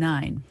 Peter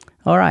 2:9.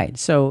 All right.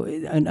 So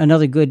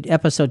another good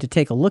episode to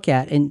take a look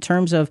at in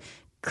terms of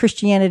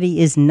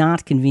Christianity is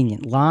not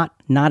convenient. Lot,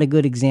 not a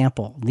good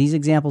example. These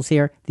examples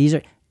here,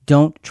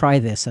 don't try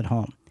this at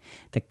home.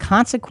 The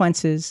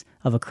consequences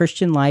of a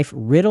Christian life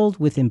riddled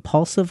with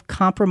impulsive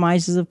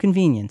compromises of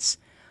convenience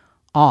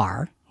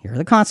are, here are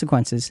the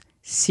consequences,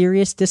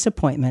 serious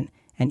disappointment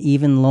and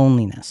even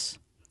loneliness.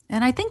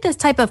 And I think this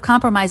type of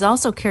compromise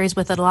also carries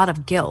with it a lot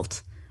of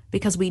guilt,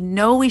 because we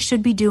know we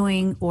should be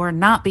doing or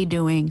not be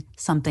doing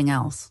something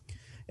else.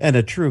 And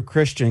a true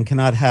Christian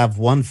cannot have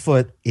one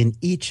foot in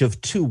each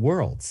of 2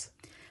 worlds.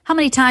 How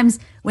many times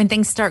when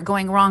things start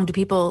going wrong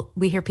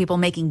we hear people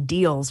making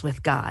deals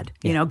with God?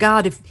 Yeah.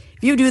 God, if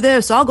you do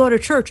this, I'll go to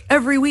church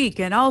every week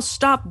and I'll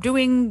stop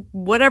doing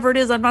whatever it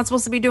is I'm not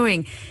supposed to be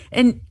doing.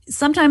 And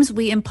sometimes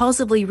we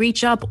impulsively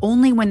reach up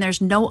only when there's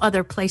no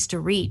other place to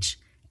reach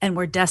and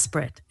we're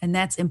desperate. And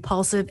that's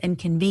impulsive and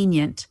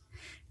convenient.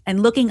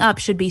 And looking up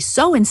should be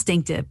so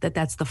instinctive that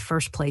that's the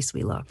first place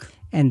we look.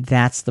 And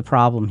that's the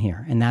problem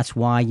here. And that's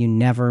why you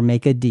never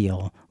make a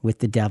deal with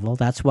the devil.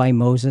 That's why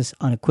Moses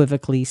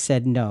unequivocally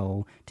said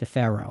no to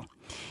Pharaoh.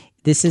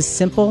 This is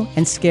simple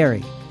and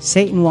scary.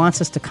 Satan wants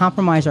us to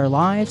compromise our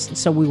lives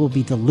so we will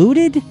be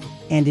deluded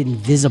and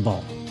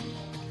invisible.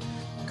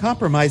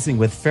 Compromising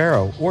with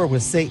Pharaoh or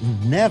with Satan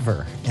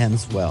never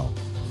ends well.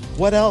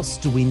 What else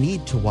do we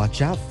need to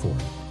watch out for?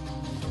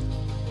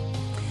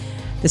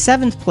 The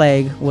 7th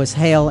plague was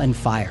hail and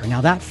fire.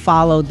 Now that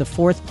followed the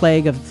 4th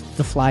plague of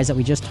the flies that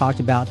we just talked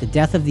about, the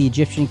death of the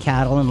Egyptian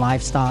cattle and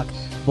livestock,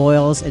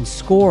 boils and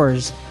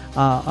sores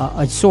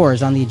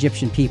on the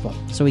Egyptian people.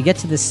 So we get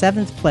to the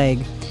 7th plague.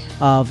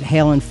 of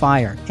hail and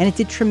fire, and it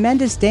did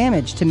tremendous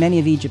damage to many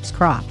of Egypt's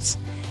crops.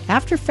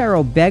 After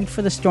Pharaoh begged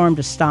for the storm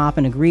to stop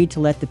and agreed to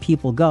let the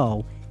people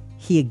go,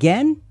 he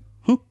again,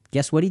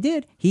 guess what he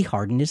did? He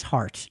hardened his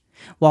heart.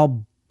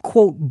 While,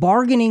 quote,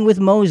 bargaining with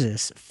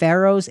Moses,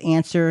 Pharaoh's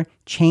answer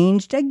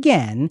changed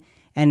again,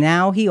 and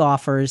now he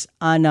offers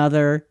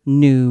another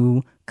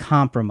new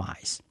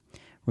compromise.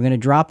 We're going to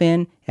drop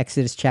in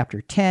Exodus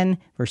chapter 10,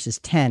 verses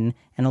 10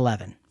 and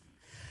 11.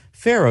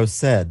 Pharaoh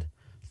said,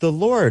 "The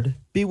Lord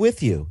be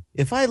with you.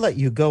 If I let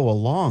you go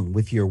along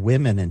with your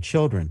women and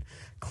children,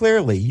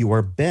 clearly you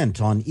are bent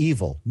on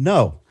evil.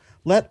 No,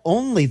 let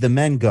only the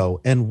men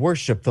go and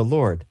worship the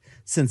Lord,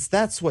 since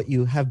that's what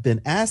you have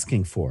been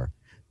asking for."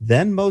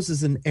 Then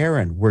Moses and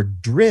Aaron were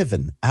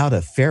driven out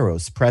of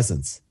Pharaoh's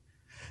presence.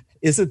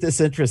 Isn't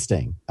this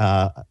interesting?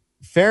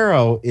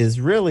 Pharaoh is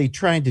really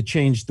trying to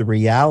change the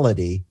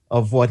reality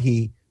of what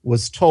he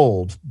was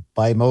told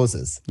by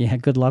Moses. Yeah,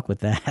 good luck with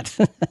that.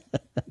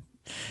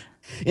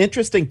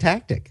 Interesting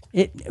tactic.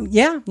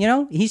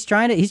 He's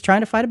trying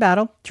to fight a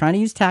battle, trying to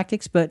use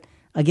tactics, but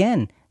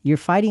again, you're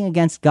fighting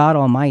against God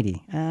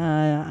Almighty.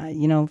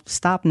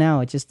 Stop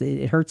now.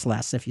 It hurts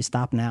less if you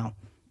stop now.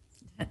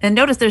 And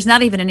notice there's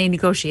not even any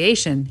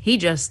negotiation. He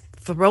just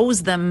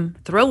throws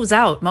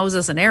out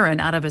Moses and Aaron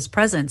out of his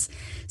presence.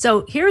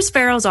 So here's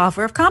Pharaoh's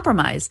offer of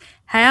compromise.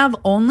 Have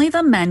only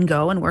the men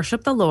go and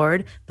worship the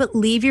Lord, but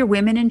leave your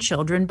women and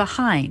children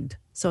behind.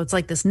 So it's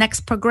like this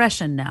next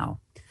progression now.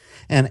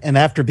 And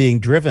after being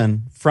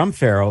driven from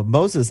Pharaoh,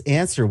 Moses'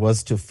 answer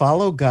was to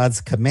follow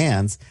God's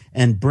commands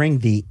and bring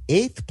the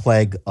 8th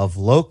plague of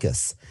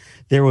locusts.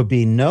 There would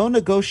be no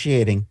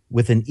negotiating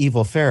with an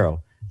evil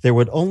Pharaoh. There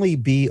would only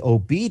be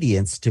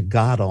obedience to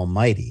God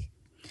Almighty.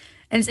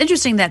 And it's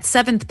interesting that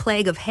 7th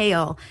plague of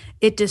hail,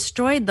 it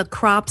destroyed the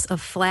crops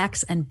of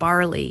flax and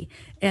barley,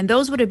 and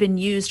those would have been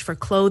used for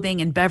clothing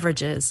and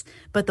beverages.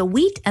 But the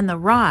wheat and the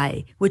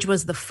rye, which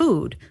was the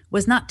food,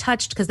 was not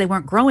touched because they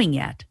weren't growing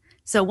yet.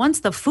 So once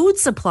the food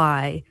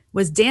supply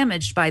was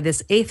damaged by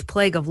this 8th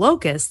plague of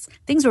locusts,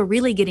 things were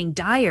really getting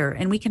dire,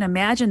 and we can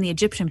imagine the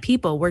Egyptian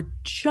people were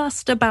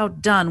just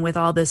about done with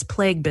all this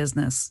plague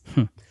business.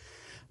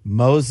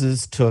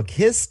 Moses took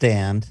his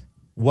stand.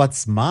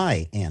 What's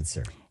my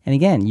answer? And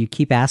again, you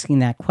keep asking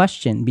that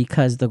question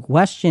because the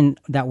question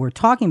that we're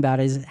talking about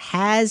is,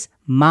 has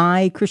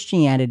my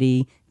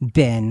Christianity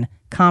been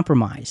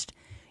compromised?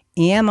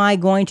 Am I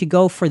going to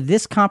go for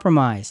this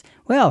compromise?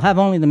 Well, have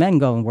only the men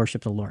go and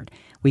worship the Lord.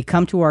 We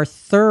come to our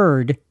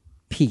third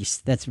piece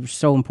that's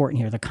so important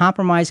here, the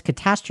compromise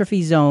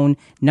catastrophe zone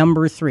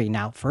number 3.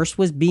 Now, first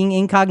was being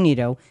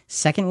incognito.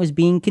 Second was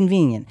being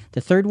convenient.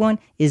 The third one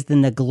is the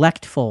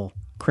neglectful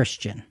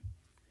Christian.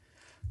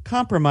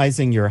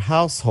 Compromising your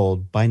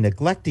household by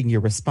neglecting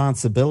your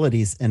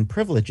responsibilities and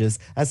privileges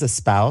as a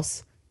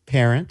spouse,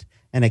 parent,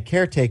 and a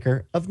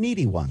caretaker of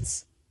needy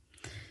ones.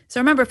 So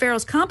remember,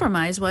 Pharaoh's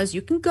compromise was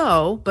you can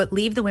go, but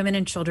leave the women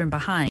and children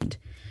behind.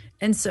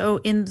 And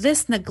so in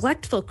this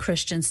neglectful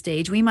Christian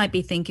stage, we might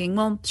be thinking,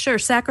 well, sure,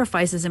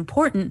 sacrifice is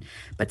important,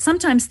 but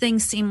sometimes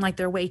things seem like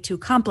they're way too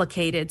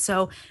complicated.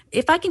 So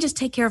if I can just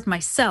take care of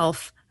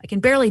myself, I can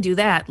barely do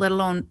that, let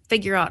alone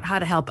figure out how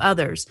to help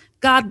others.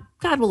 God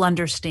will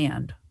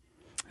understand.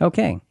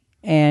 Okay.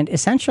 And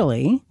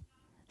essentially,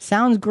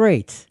 sounds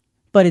great,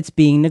 but it's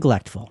being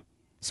neglectful.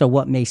 So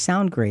what may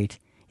sound great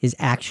is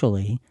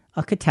actually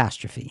a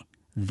catastrophe.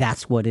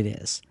 That's what it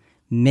is.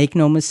 Make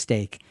no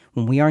mistake.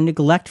 When we are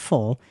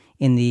neglectful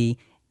in the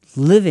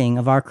living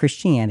of our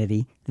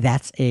Christianity,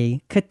 that's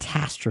a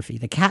catastrophe.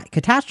 The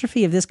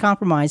catastrophe of this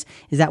compromise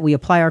is that we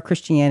apply our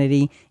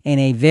Christianity in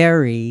a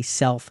very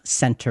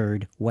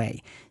self-centered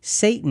way.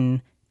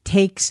 Satan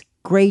takes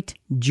great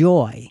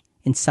joy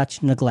in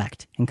such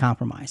neglect and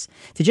compromise.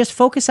 To just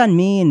focus on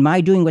me and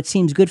my doing what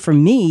seems good for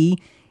me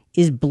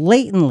is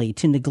blatantly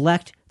to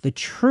neglect the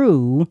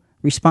true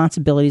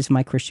responsibilities of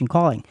my Christian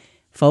calling.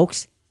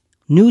 Folks,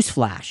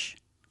 newsflash.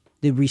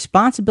 The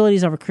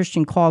responsibilities of a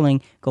Christian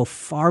calling go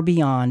far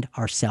beyond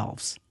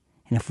ourselves.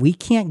 And if we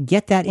can't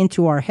get that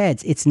into our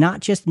heads, it's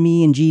not just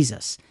me and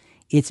Jesus.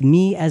 It's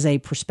me as a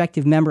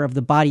prospective member of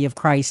the body of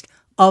Christ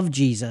of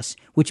Jesus,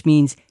 which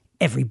means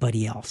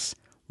everybody else.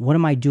 What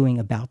am I doing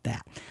about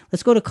that?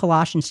 Let's go to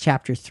Colossians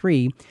chapter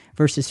 3,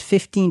 verses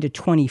 15 to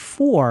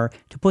 24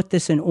 to put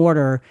this in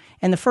order.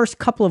 And the first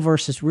couple of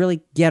verses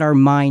really get our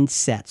mind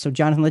set. So,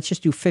 Jonathan, let's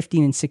just do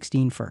 15 and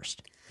 16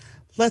 first.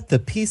 Let the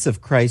peace of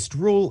Christ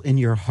rule in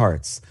your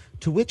hearts,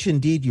 to which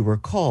indeed you were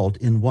called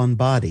in one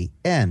body,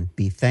 and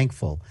be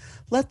thankful.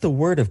 Let the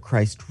word of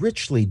Christ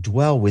richly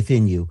dwell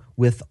within you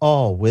with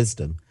all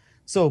wisdom.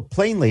 So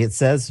plainly it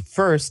says,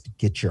 first,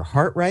 get your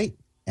heart right,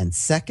 and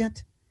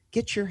second,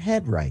 get your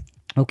head right.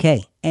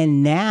 Okay,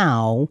 and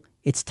now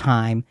it's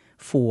time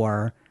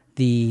for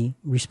the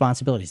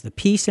responsibilities. The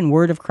peace and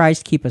word of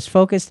Christ keep us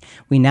focused.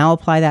 We now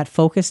apply that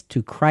focus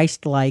to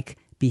Christ-like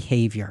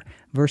behavior.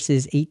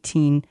 Verses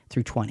 18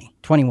 through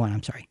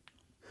 21.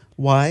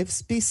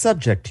 Wives, be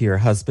subject to your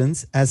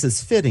husbands, as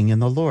is fitting in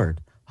the Lord.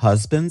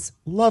 Husbands,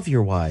 love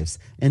your wives,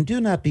 and do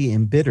not be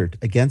embittered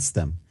against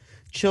them.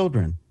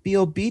 Children, be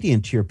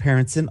obedient to your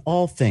parents in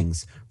all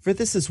things, for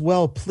this is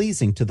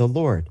well-pleasing to the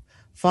Lord.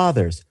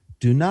 Fathers,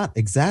 do not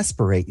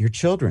exasperate your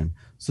children,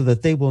 so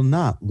that they will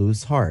not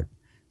lose heart.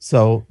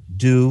 So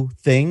do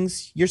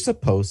things you're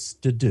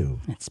supposed to do.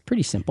 It's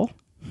pretty simple.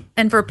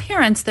 And for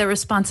parents, their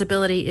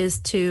responsibility is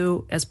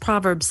to, as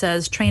Proverbs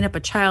says, train up a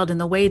child in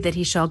the way that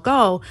he shall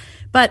go.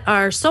 But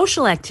our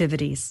social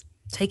activities,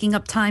 taking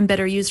up time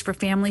better used for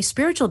family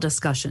spiritual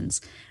discussions,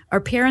 are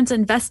parents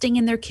investing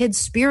in their kids'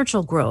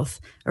 spiritual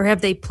growth, or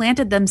have they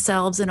planted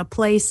themselves in a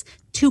place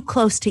too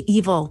close to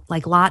evil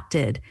like Lot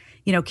did?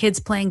 You know, kids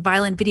playing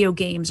violent video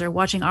games or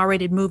watching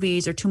R-rated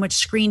movies or too much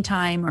screen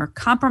time or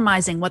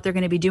compromising what they're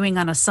going to be doing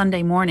on a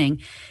Sunday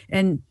morning.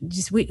 And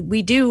just,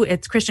 we do,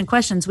 at Christian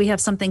Questions, we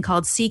have something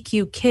called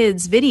CQ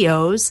Kids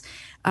videos,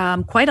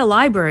 quite a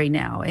library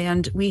now.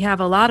 And we have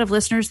a lot of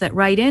listeners that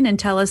write in and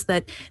tell us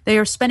that they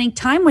are spending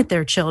time with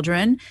their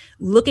children,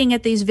 looking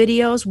at these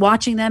videos,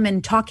 watching them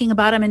and talking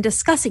about them and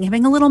discussing,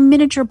 having a little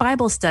miniature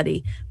Bible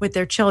study with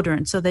their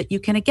children so that you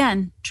can,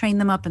 again, train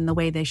them up in the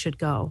way they should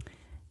go.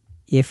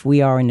 If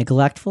we are a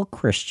neglectful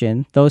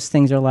Christian, those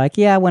things are like,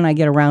 yeah, when I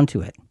get around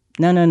to it.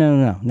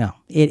 No.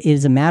 It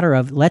is a matter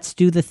of let's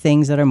do the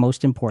things that are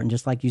most important,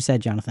 just like you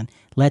said, Jonathan.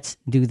 Let's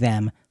do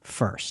them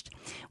first.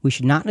 We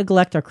should not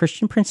neglect our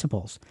Christian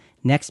principles.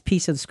 Next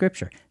piece of the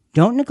scripture.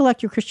 Don't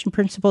neglect your Christian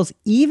principles,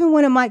 even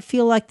when it might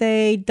feel like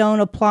they don't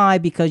apply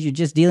because you're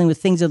just dealing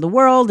with things of the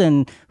world,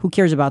 and who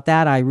cares about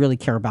that? I really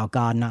care about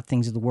God, not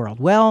things of the world.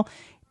 Well,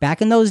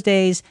 back in those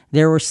days,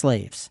 there were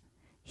slaves.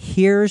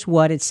 Here's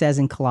what it says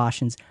in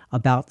Colossians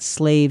about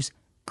slaves'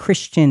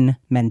 Christian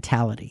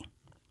mentality.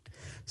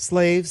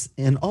 Slaves,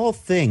 in all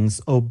things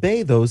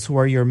obey those who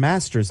are your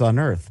masters on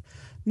earth,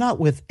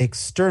 not with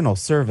external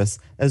service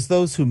as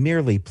those who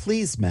merely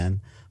please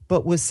men,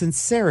 but with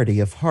sincerity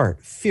of heart,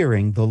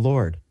 fearing the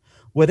Lord.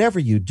 Whatever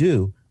you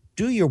do,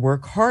 do your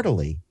work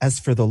heartily, as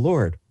for the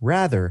Lord,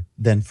 rather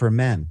than for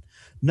men,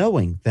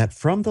 knowing that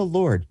from the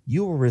Lord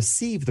you will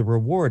receive the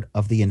reward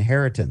of the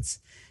inheritance.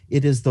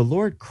 It is the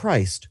Lord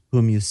Christ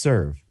whom you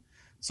serve.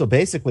 So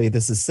basically,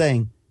 this is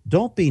saying,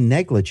 don't be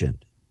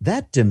negligent.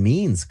 That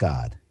demeans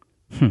God.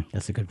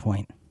 That's a good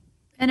point.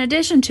 In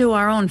addition to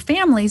our own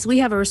families, we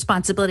have a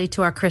responsibility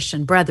to our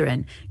Christian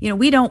brethren. You know,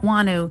 we don't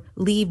want to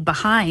leave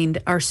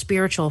behind our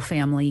spiritual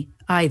family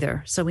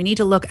either. So we need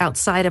to look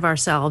outside of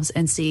ourselves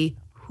and see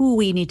who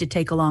we need to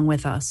take along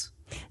with us.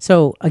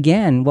 So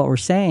again, what we're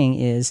saying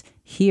is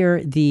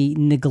here the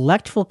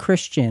neglectful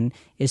Christian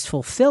is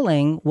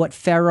fulfilling what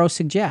Pharaoh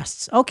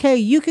suggests. Okay,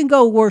 you can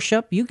go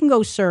worship, you can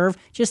go serve,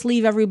 just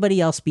leave everybody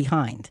else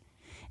behind.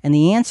 And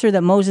the answer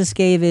that Moses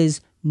gave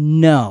is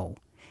no.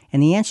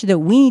 And the answer that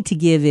we need to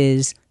give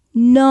is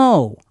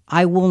no.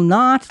 I will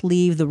not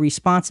leave the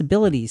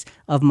responsibilities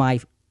of my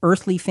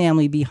earthly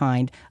family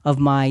behind, of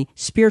my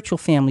spiritual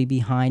family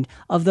behind,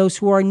 of those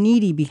who are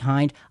needy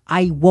behind.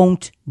 I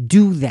won't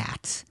do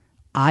that.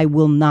 I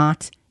will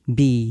not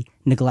be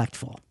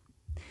neglectful.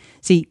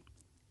 See,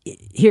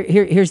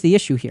 here's the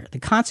issue here. The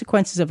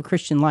consequences of a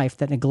Christian life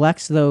that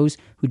neglects those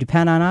who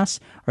depend on us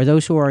or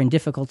those who are in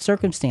difficult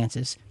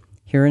circumstances.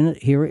 Here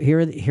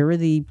are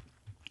the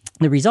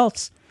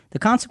results. The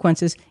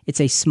consequences,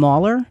 it's a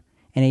smaller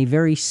and a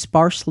very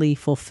sparsely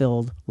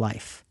fulfilled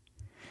life.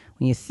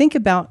 When you think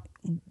about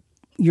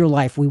your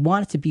life, we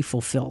want it to be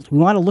fulfilled. We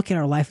want to look at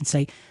our life and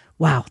say,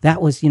 wow,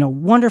 that was,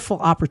 wonderful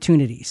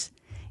opportunities.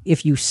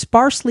 If you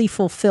sparsely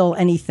fulfill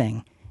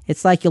anything,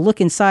 it's like you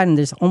look inside and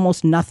there's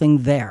almost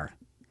nothing there.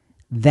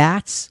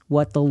 That's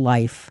what the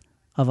life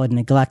of a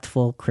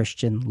neglectful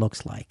Christian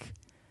looks like.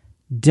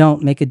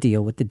 Don't make a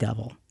deal with the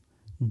devil.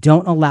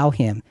 Don't allow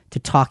him to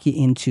talk you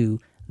into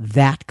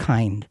that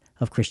kind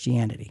of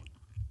Christianity.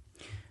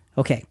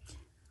 Okay,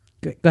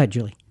 go ahead,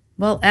 Julie.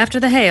 Well, after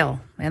the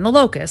hail and the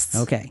locusts,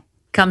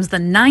 comes the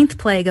 9th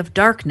plague of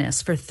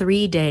darkness for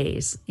 3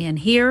 days. And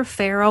here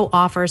Pharaoh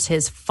offers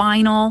his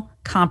final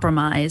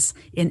compromise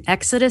in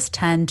Exodus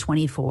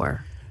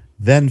 10:24.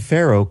 Then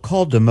Pharaoh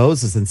called to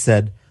Moses and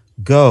said,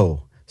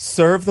 "Go,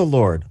 serve the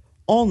Lord.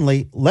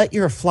 Only let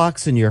your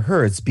flocks and your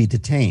herds be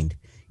detained.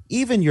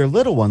 Even your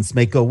little ones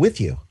may go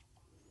with you."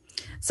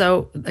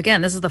 So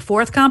again, this is the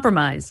 4th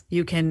compromise.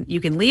 You can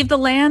leave the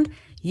land.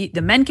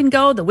 The men can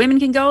go, the women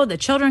can go, the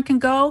children can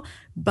go,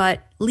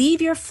 but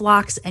leave your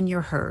flocks and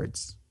your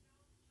herds.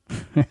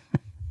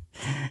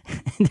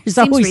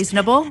 Seems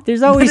reasonable.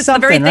 There's always it's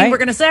something, the very thing right? we're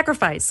going to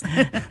sacrifice.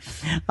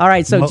 All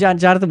right, so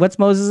Jonathan, what's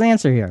Moses'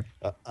 answer here?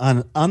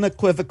 An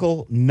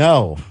unequivocal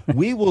no.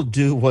 We will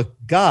do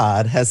what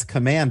God has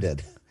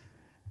commanded.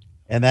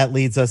 And that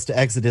leads us to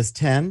Exodus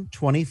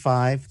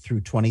 10:25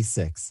 through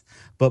 26.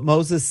 But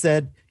Moses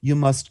said, "You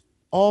must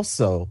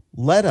also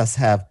let us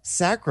have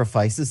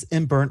sacrifices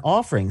and burnt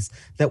offerings,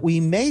 that we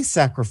may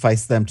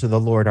sacrifice them to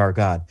the Lord our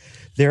God.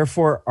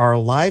 Therefore our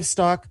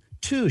livestock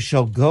too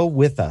shall go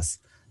with us.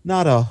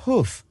 Not a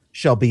hoof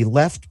shall be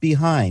left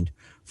behind,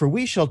 for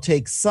we shall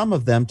take some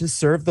of them to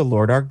serve the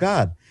Lord our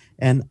God.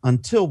 And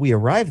until we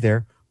arrive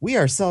there, we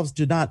ourselves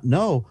do not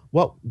know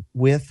what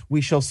with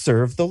we shall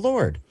serve the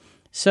Lord."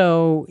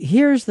 So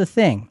here's the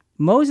thing.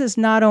 Moses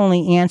not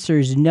only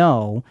answers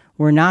no,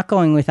 we're not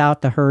going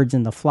without the herds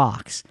and the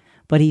flocks,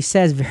 but he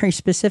says very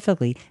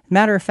specifically,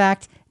 matter of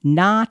fact,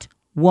 not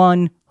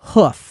one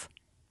hoof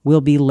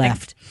will be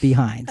left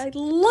behind. I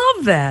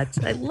love that.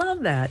 I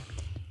love that.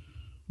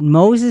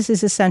 Moses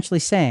is essentially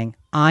saying,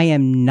 I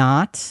am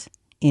not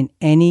in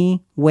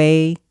any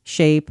way,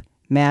 shape,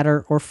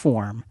 matter, or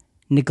form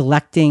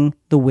neglecting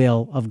the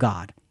will of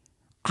God.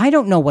 I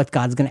don't know what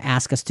God's going to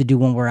ask us to do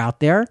when we're out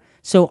there,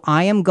 so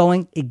I am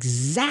going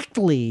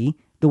exactly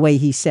the way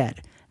he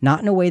said.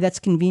 Not in a way that's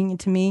convenient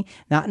to me,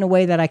 not in a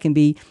way that I can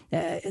be,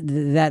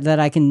 that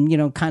I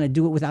can, kind of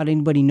do it without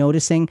anybody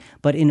noticing,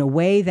 but in a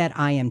way that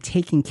I am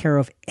taking care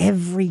of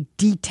every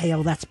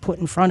detail that's put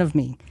in front of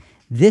me.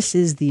 This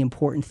is the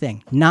important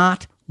thing.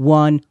 Not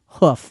one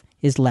hoof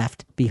is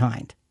left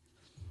behind.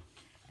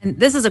 And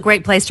this is a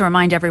great place to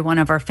remind everyone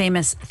of our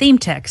famous theme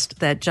text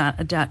that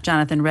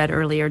Jonathan read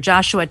earlier,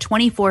 Joshua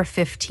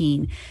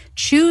 24:15.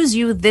 Choose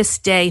you this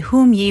day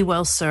whom ye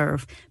will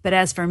serve, but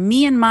as for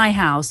me and my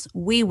house,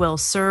 we will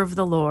serve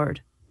the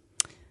Lord.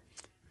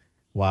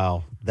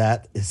 Wow,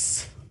 that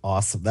is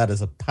awesome. That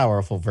is a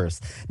powerful verse.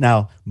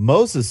 Now,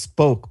 Moses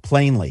spoke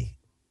plainly.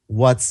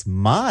 What's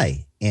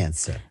my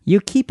answer? You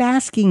keep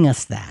asking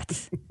us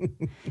that.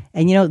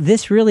 And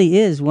this really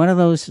is one of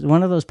those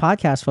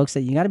podcasts, folks,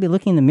 that you got to be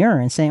looking in the mirror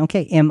and saying,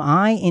 okay, am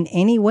I in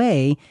any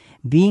way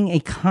being a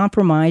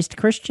compromised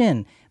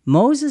Christian?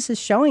 Moses is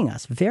showing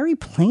us very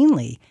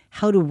plainly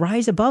how to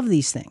rise above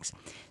these things.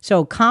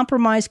 So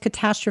compromise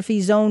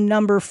catastrophe zone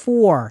number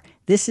 4.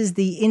 This is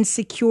the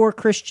insecure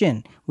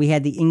Christian. We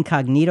had the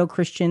incognito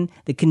Christian,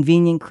 the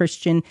convenient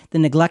Christian, the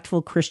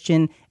neglectful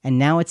Christian, and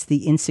now it's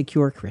the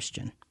insecure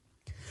Christian.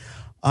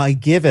 I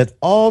give it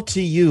all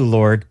to you,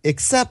 Lord,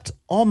 except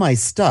all my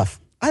stuff.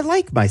 I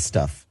like my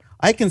stuff.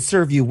 I can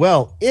serve you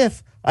well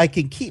if I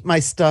can keep my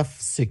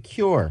stuff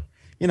secure.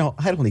 I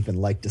don't even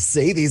like to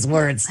say these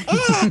words.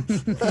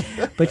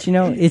 But,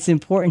 it's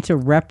important to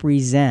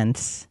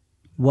represent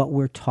what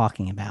we're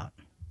talking about.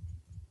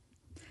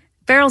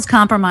 Pharaoh's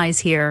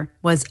compromise here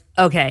was,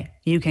 okay,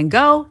 you can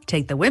go,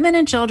 take the women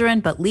and children,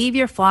 but leave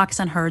your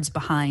flocks and herds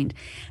behind.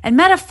 And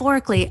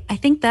metaphorically, I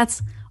think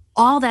that's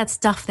all that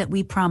stuff that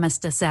we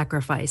promised to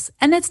sacrifice.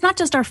 And it's not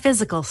just our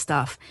physical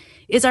stuff.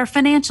 Is our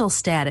financial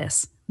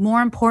status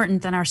more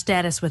important than our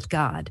status with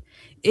God?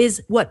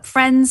 Is what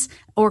friends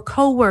or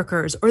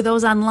coworkers or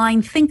those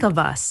online think of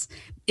us?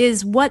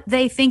 Is what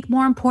they think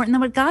more important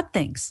than what God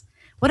thinks?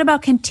 What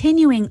about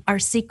continuing our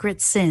secret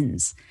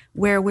sins,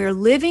 where we're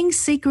living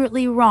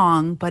secretly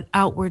wrong but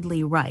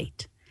outwardly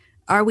right?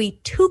 Are we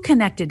too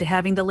connected to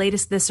having the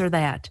latest this or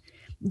that?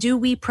 Do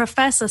we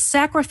profess a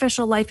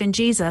sacrificial life in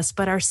Jesus,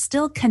 but are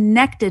still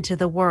connected to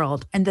the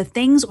world and the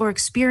things or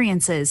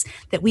experiences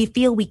that we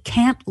feel we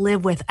can't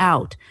live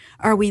without?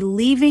 Are we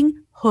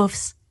leaving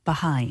hoofs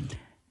behind?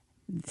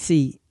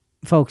 See,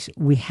 folks,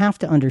 we have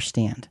to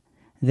understand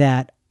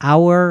that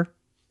our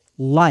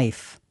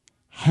life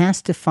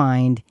has to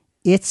find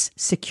its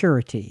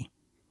security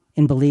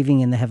in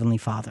believing in the Heavenly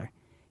Father.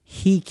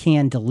 He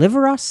can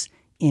deliver us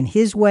in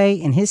His way,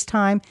 in His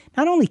time.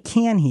 Not only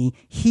can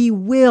He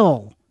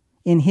will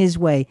in His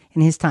way,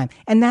 in His time.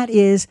 And that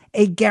is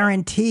a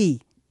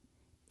guarantee.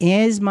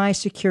 Is my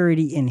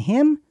security in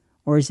Him,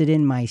 or is it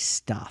in my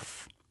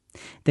stuff?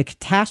 The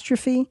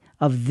catastrophe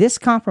of this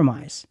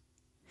compromise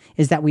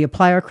is that we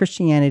apply our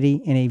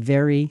Christianity in a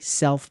very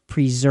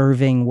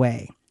self-preserving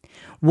way.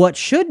 What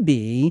should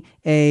be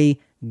a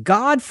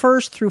God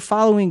first through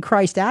following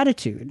Christ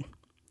attitude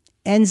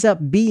ends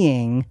up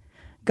being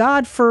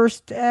God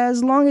first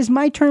as long as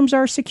my terms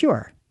are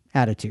secure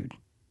attitude.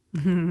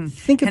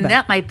 Think about and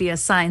that might be a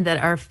sign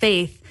that our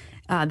faith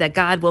that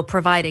God will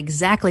provide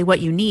exactly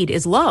what you need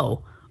is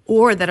low,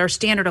 or that our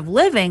standard of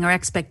living or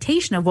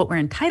expectation of what we're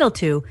entitled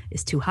to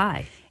is too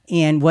high.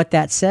 And what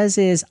that says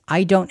is,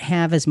 I don't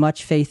have as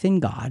much faith in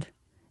God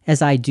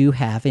as I do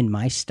have in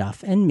my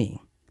stuff and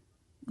me.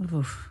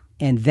 Oof.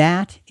 And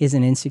that is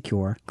an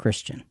insecure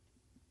Christian.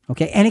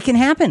 Okay, and it can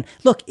happen.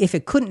 Look, if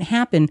it couldn't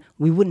happen,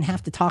 we wouldn't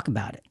have to talk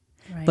about it.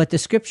 Right. But the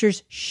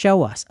scriptures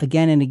show us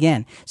again and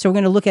again. So we're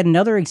going to look at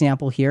another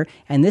example here,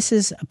 and this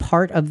is a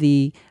part of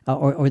the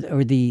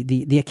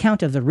the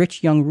account of the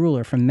rich young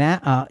ruler from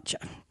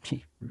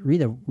read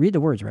the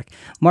words, Rick.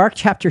 Mark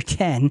chapter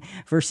 10,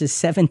 verses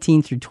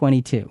 17 through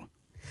 22.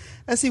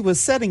 As he was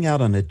setting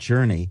out on a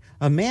journey,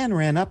 a man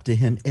ran up to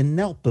him and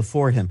knelt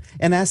before him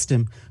and asked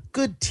him,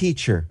 "Good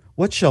teacher,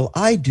 what shall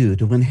I do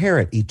to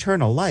inherit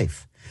eternal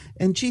life?"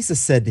 And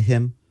Jesus said to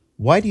him,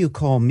 "Why do you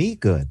call me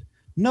good?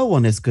 No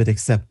one is good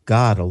except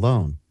God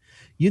alone.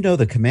 You know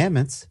the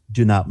commandments: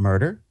 do not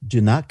murder,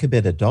 do not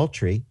commit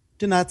adultery,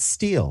 do not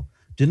steal,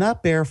 do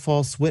not bear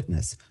false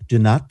witness, do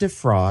not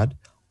defraud,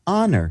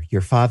 honor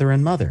your father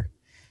and mother."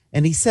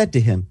 And he said to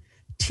him,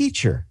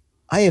 "Teacher,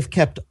 I have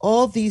kept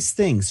all these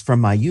things from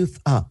my youth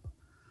up."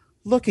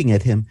 Looking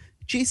at him,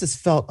 Jesus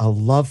felt a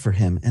love for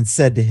him and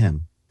said to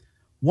him,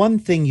 "One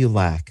thing you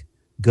lack.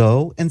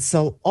 Go and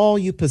sell all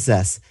you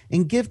possess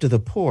and give to the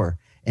poor,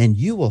 and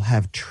you will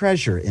have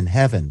treasure in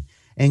heaven.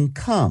 And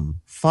come,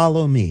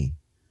 follow me."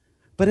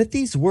 But at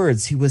these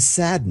words he was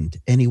saddened,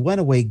 and he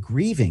went away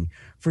grieving,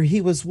 for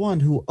he was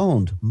one who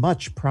owned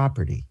much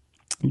property.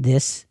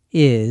 This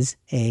is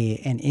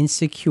an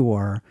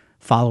insecure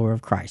follower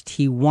of Christ.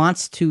 He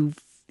wants to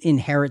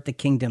inherit the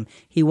kingdom.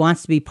 He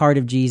wants to be part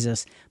of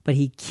Jesus, but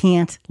he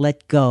can't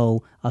let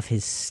go of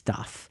his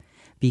stuff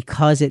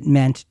because it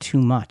meant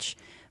too much.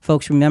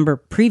 Folks, remember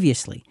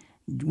previously,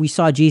 we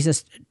saw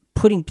Jesus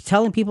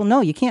telling people,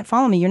 no, you can't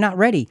follow me. You're not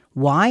ready.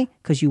 Why?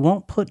 Because you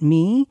won't put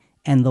me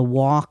and the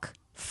walk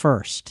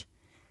first.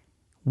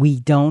 We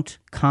don't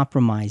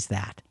compromise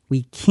that.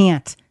 We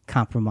can't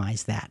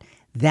compromise that.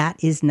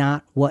 That is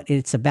not what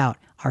it's about.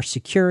 Our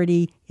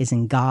security is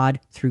in God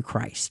through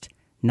Christ,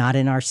 not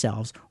in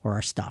ourselves or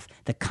our stuff.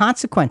 The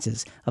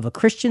consequences of a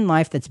Christian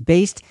life that's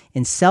based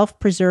in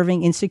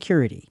self-preserving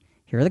insecurity,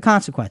 here are the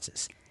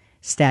consequences: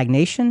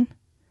 stagnation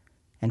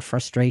and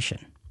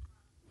frustration.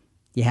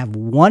 You have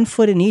one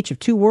foot in each of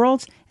two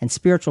worlds, and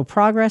spiritual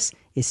progress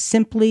is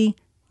simply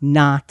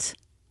not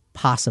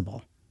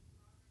possible.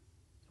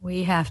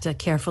 We have to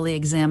carefully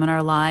examine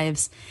our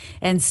lives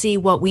and see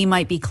what we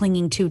might be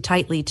clinging too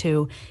tightly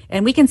to.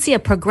 And we can see a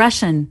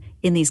progression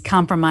in these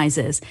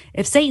compromises.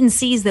 If Satan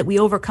sees that we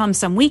overcome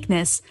some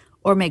weakness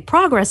or make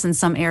progress in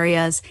some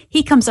areas,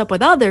 he comes up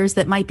with others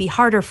that might be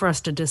harder for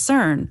us to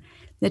discern.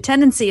 The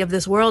tendency of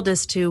this world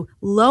is to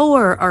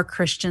lower our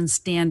Christian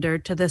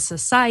standard to the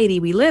society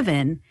we live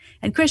in.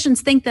 And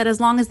Christians think that as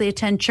long as they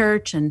attend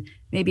church and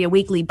maybe a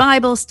weekly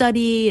Bible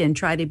study and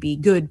try to be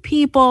good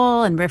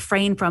people and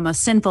refrain from a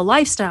sinful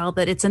lifestyle,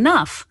 that it's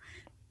enough.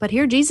 But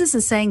here Jesus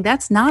is saying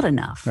that's not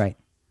enough.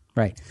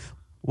 Right.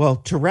 Well,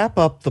 to wrap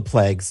up the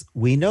plagues,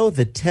 we know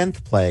the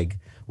 10th plague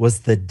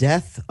was the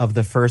death of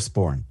the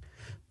firstborn.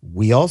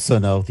 We also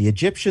know the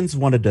Egyptians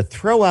wanted to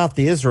throw out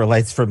the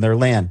Israelites from their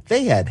land.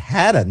 They had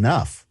had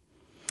enough.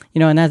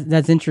 And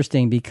that's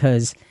interesting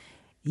because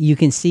you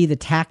can see the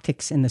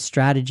tactics and the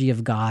strategy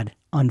of God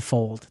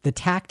unfold. The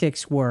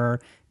tactics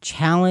were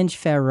challenge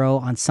Pharaoh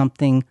on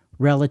something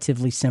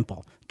relatively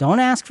simple. Don't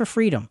ask for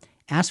freedom.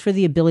 Ask for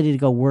the ability to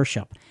go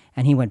worship.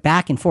 And he went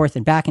back and forth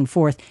and back and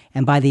forth.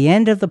 And by the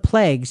end of the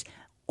plagues,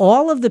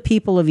 all of the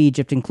people of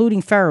Egypt,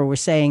 including Pharaoh, were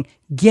saying,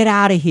 get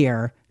out of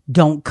here.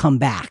 Don't come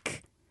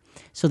back.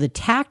 So the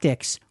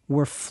tactics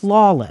were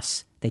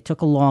flawless. They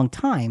took a long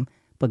time,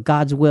 but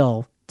God's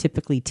will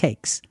typically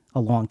takes a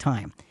long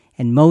time.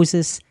 And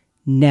Moses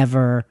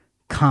never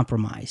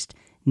compromised,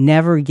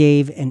 never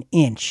gave an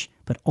inch,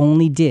 but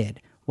only did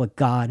what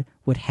God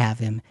would have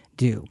him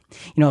do.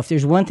 If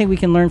there's one thing we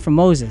can learn from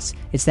Moses,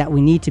 it's that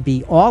we need to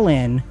be all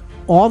in,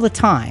 all the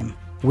time,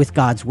 with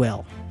God's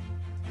will.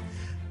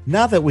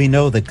 Now that we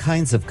know the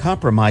kinds of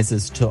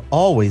compromises to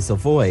always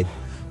avoid,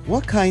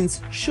 what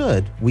kinds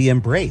should we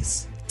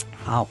embrace?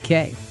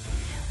 Okay.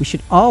 We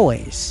should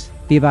always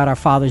be about our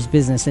Father's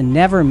business and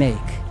never make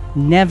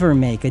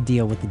a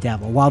deal with the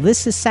devil. While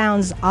this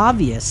sounds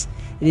obvious,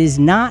 it is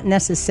not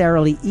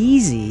necessarily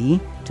easy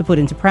to put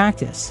into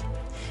practice.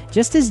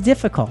 Just as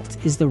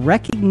difficult is the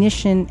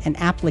recognition and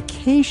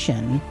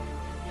application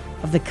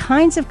of the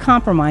kinds of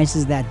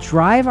compromises that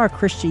drive our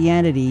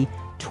Christianity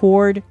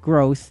toward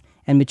growth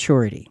and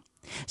maturity.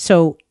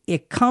 So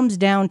it comes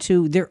down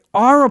to there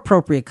are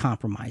appropriate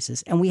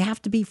compromises, and we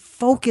have to be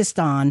focused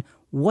on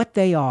what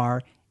they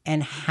are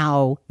and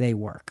how they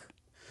work.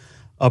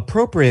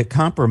 Appropriate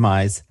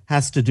compromise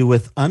has to do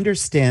with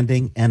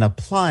understanding and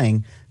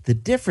applying the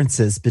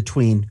differences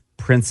between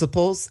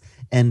principles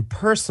and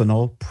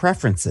personal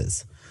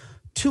preferences.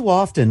 Too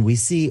often we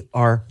see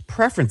our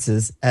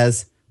preferences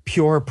as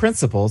pure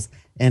principles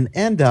and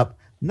end up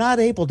not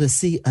able to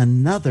see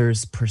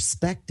another's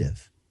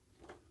perspective.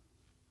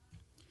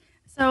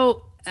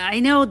 So I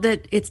know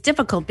that it's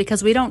difficult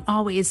because we don't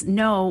always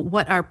know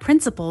what our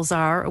principles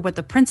are, or what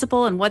the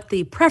principle and what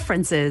the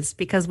preference is,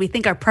 because we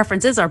think our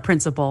preference is our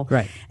principle.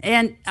 Right.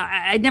 And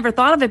I'd never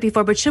thought of it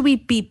before, but should we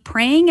be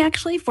praying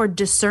actually for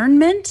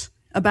discernment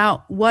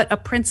about what a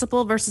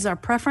principle versus our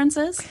preference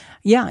is?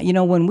 Yeah,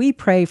 when we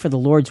pray for the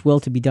Lord's will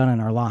to be done in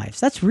our lives,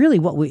 that's really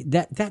what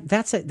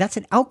that's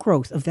an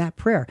outgrowth of that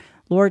prayer.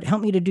 Lord,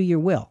 help me to do your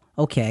will.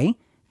 Okay,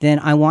 then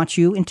I want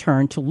you in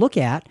turn to look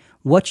at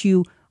what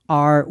you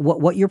are,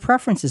 what your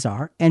preferences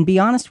are, and be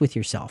honest with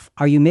yourself.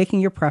 Are you making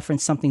your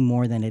preference something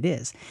more than it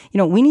is?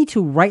 We need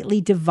to rightly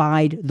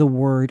divide the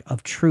word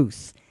of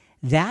truth.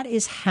 That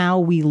is how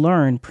we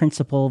learn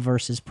principle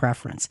versus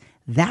preference.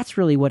 That's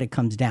really what it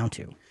comes down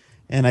to.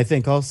 And I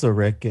think also,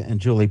 Rick and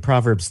Julie,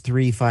 Proverbs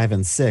 3, 5,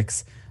 and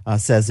 6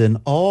 says,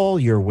 in all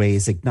your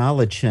ways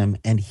acknowledge him,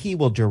 and he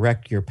will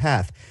direct your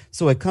path.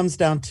 So it comes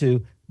down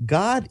to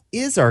God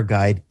is our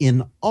guide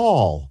in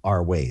all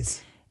our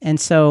ways. And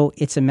so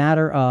it's a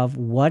matter of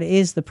what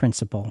is the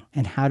principle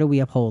and how do we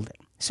uphold it?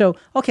 So,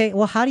 okay,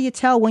 well, how do you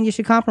tell when you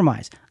should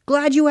compromise?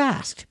 Glad you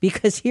asked,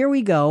 because here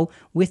we go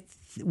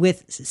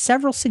with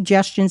several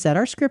suggestions that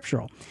are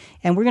scriptural.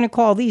 And we're going to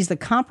call these the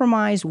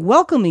compromise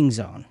welcoming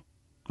zone.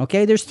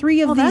 Okay, there's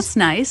three of Well, these. that's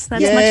nice.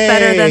 That's much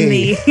better than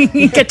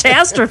the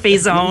catastrophe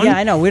zone. Yeah,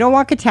 I know. We don't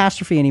want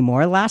catastrophe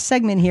anymore. Last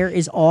segment here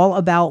is all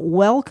about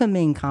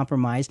welcoming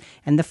compromise.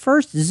 And the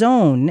first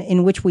zone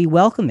in which we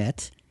welcome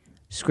it,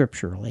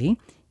 scripturally,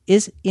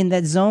 is in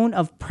that zone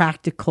of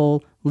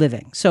practical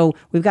living. So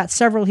we've got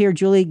several here.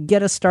 Julie,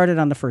 get us started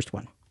on the first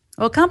one.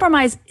 Well,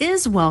 compromise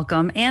is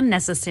welcome and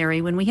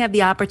necessary when we have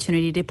the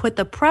opportunity to put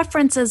the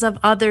preferences of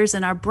others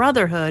in our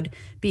brotherhood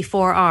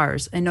before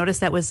ours. And notice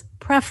that was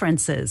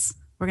preferences.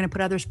 We're going to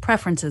put others'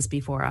 preferences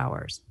before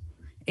ours.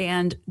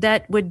 And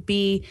that would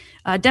be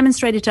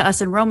demonstrated to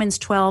us in Romans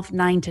 12,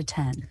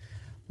 9-10.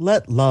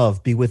 Let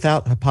love be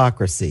without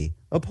hypocrisy.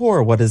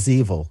 Abhor what is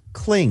evil.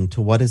 Cling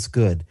to what is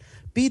good.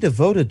 Be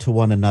devoted to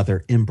one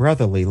another in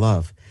brotherly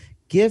love.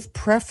 Give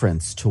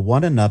preference to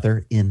one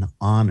another in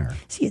honor.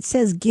 See, it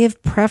says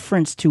give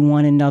preference to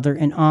one another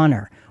in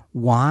honor.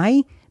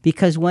 Why?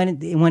 Because when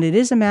it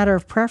is a matter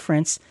of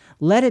preference,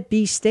 let it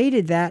be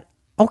stated that,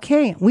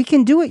 okay, we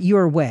can do it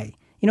your way.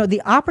 You know,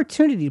 the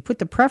opportunity to put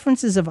the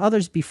preferences of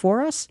others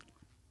before us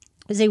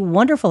is a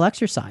wonderful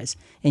exercise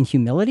in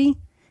humility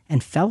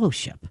and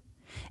fellowship.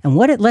 And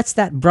what it lets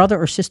that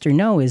brother or sister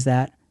know is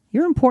that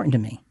you're important to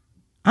me.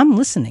 I'm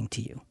listening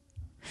to you.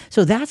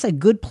 So that's a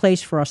good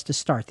place for us to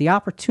start, the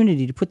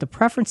opportunity to put the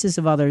preferences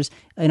of others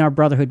in our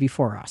brotherhood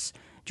before us.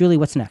 Julie,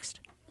 what's next?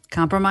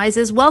 Compromise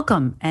is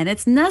welcome, and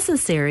it's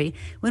necessary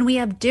when we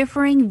have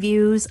differing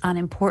views on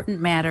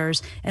important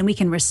matters, and we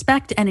can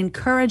respect and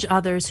encourage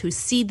others who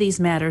see these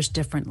matters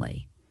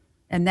differently.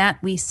 And that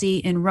we see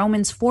in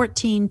Romans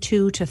 14,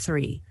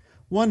 2-3.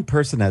 One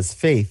person has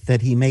faith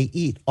that he may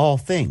eat all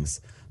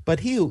things,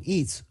 but he who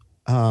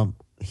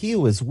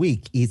is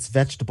weak eats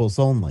vegetables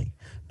only.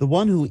 The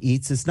one who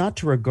eats is not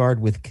to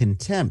regard with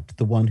contempt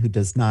the one who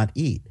does not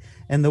eat,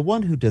 and the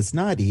one who does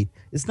not eat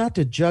is not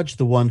to judge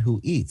the one who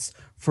eats,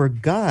 for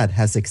God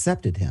has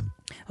accepted him.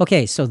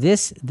 Okay, so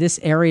this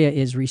area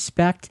is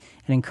respect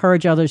and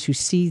encourage others who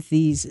see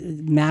these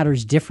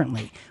matters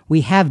differently.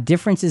 We have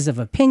differences of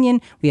opinion,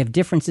 we have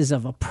differences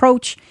of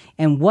approach,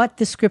 and what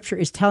the scripture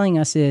is telling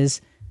us is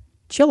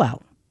chill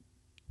out.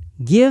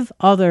 Give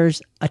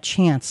others a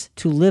chance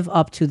to live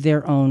up to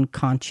their own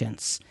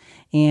conscience,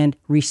 and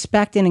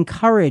respect and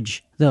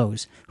encourage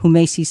those who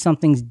may see some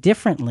things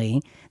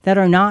differently that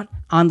are not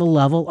on the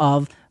level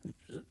of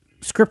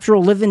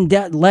scriptural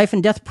life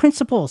and death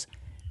principles.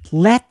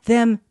 Let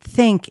them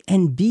think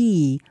and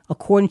be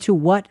according to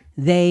what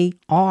they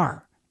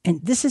are. And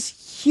this is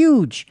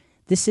huge.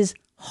 This is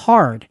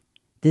hard.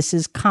 This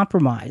is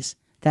compromise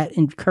that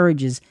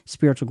encourages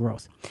spiritual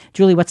growth.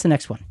 Julie, what's the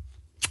next one?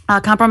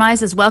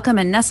 Compromise is welcome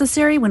and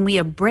necessary when we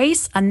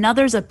embrace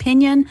another's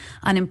opinion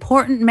on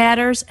important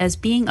matters as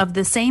being of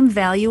the same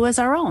value as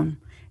our own.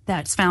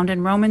 That's found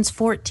in Romans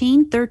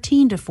 14,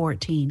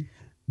 13-14.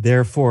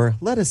 Therefore,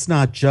 let us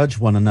not judge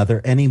one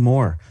another any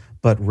more,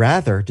 but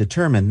rather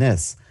determine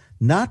this,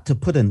 not to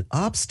put an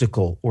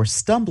obstacle or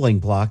stumbling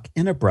block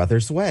in a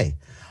brother's way.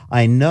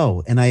 I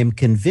know and I am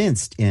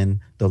convinced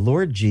in the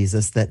Lord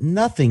Jesus that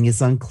nothing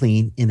is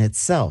unclean in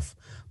itself,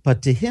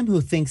 but to him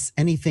who thinks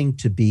anything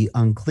to be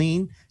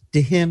unclean,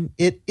 to him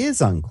it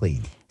is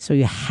unclean. So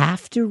you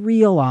have to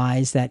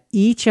realize that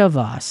each of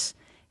us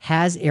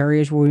has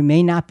areas where we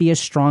may not be as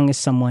strong as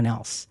someone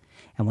else.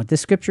 And what the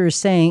scripture is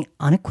saying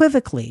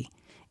unequivocally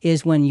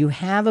is when you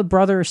have a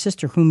brother or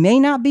sister who may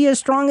not be as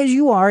strong as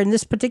you are in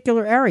this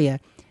particular area,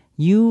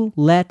 you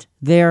let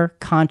their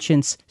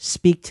conscience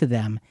speak to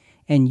them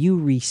and you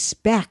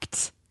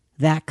respect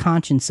that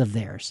conscience of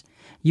theirs.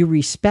 You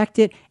respect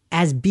it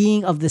as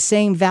being of the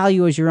same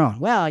value as your own.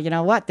 Well, you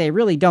know what? They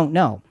really don't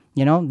know.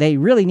 You know, they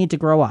really need to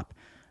grow up.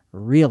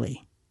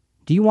 Really?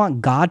 Do you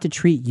want God to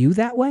treat you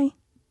that way?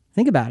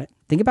 Think about it.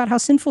 Think about how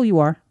sinful you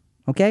are.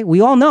 Okay? We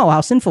all know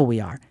how sinful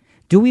we are.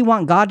 Do we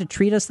want God to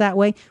treat us that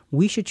way?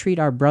 We should treat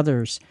our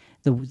brothers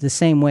the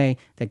same way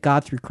that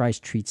God through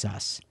Christ treats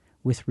us,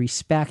 with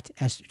respect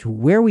as to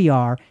where we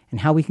are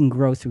and how we can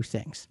grow through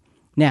things.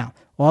 Now,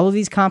 all of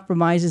these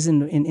compromises in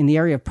the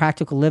area of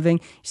practical living,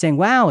 you're saying,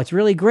 wow, it's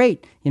really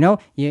great. You know,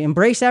 you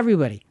embrace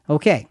everybody.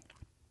 Okay.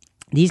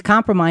 These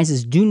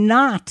compromises do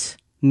not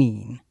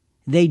mean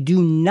that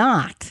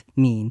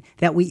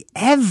we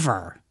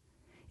ever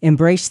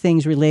embrace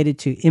things related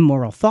to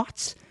immoral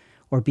thoughts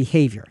or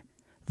behavior.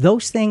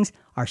 Those things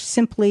are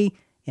simply,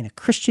 in a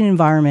Christian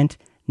environment,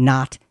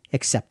 not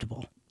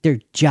acceptable.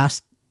 They're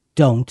just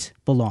don't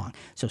belong.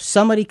 So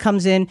somebody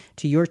comes in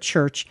to your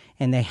church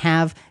and they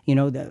have, you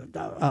know,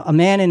 a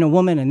man and a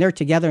woman, and they're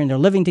together and they're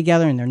living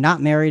together and they're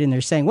not married, and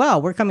they're saying,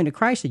 well, we're coming to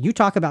Christ and you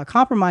talk about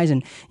compromise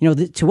and, you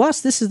know, to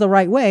us, this is the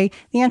right way.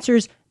 The answer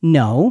is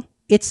no,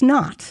 it's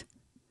not.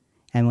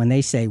 And when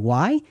they say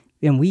why,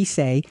 and we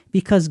say,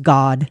 because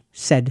God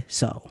said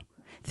so.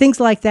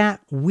 Things like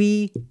that,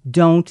 we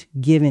don't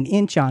give an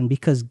inch on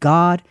because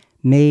God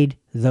made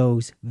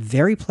those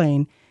very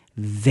plain,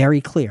 very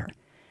clear.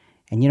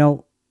 And, you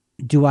know,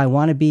 do I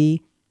want to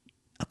be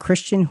a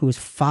Christian who is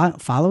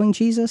following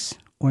Jesus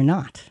or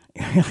not?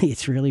 Really,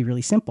 it's really,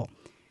 really simple.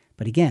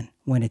 But again,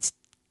 when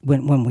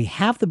we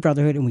have the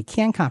brotherhood and we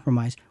can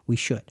compromise, we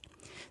should.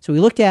 So we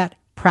looked at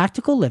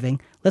practical living.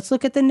 Let's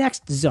look at the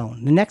next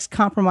zone, the next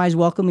compromise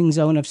welcoming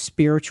zone of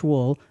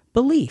spiritual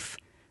belief.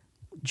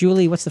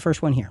 Julie, what's the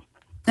first one here?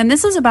 And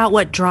this is about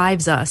what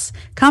drives us.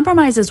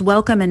 Compromise is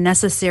welcome and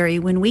necessary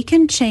when we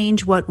can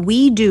change what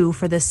we do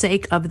for the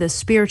sake of the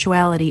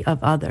spirituality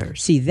of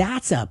others. See,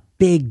 that's a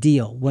big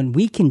deal when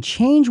we can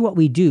change what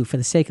we do for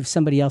the sake of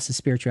somebody else's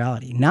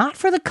spirituality, not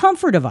for the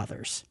comfort of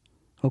others,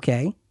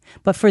 okay,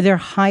 but for their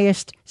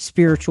highest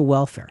spiritual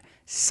welfare.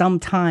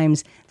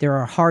 Sometimes there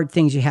are hard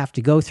things you have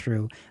to go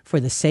through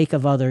for the sake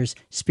of others'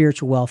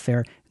 spiritual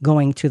welfare,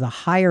 going to the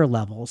higher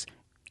levels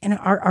and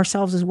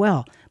ourselves as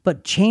well.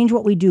 But change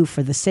what we do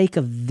for the sake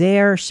of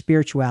their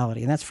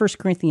spirituality. And that's 1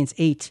 Corinthians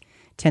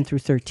 8:10 through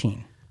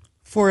 13.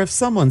 For if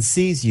someone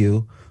sees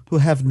you who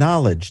have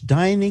knowledge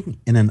dining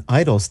in an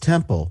idol's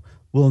temple,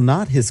 will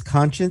not his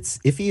conscience,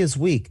 if he is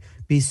weak,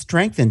 be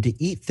strengthened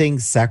to eat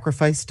things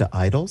sacrificed to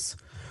idols?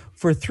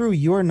 For through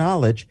your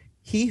knowledge,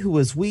 he who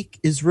is weak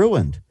is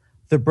ruined,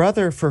 the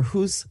brother for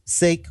whose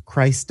sake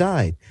Christ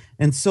died.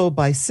 And so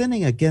by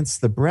sinning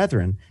against the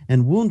brethren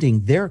and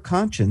wounding their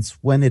conscience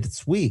when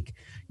it's weak,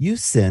 you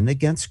sin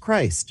against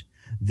Christ.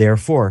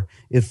 Therefore,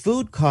 if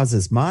food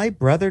causes my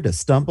brother to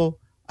stumble,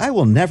 I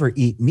will never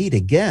eat meat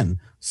again,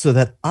 so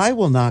that I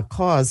will not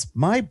cause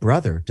my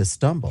brother to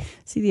stumble.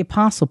 See, the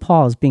Apostle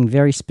Paul is being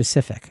very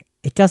specific.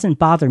 It doesn't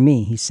bother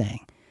me, he's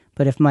saying.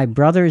 But if my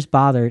brother is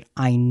bothered,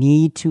 I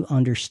need to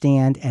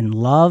understand and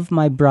love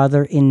my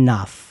brother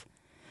enough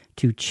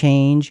to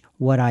change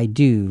what I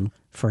do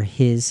for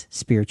his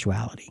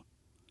spirituality.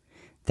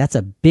 That's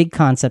a big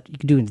concept. You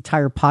could do an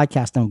entire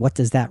podcast on what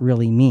does that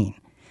really mean.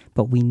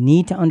 But we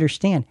need to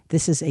understand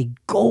this is a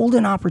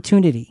golden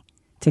opportunity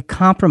to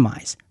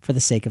compromise for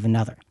the sake of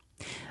another.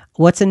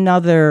 What's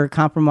another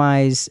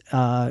compromise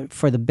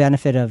for the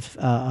benefit of,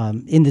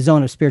 in the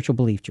zone of spiritual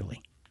belief,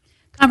 Julie?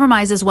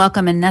 Compromise is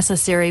welcome and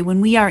necessary when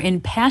we are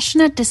in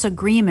passionate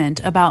disagreement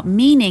about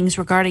meanings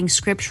regarding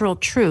scriptural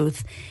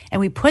truth, and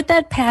we put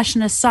that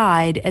passion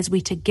aside as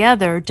we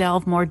together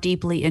delve more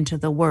deeply into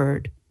the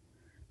Word.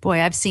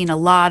 Boy, I've seen a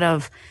lot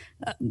of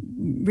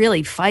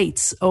really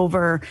fights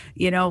over,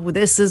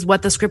 this is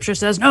what the Scripture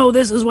says. No,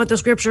 this is what the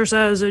Scripture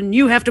says, and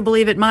you have to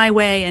believe it my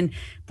way. And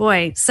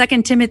boy,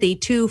 2 Timothy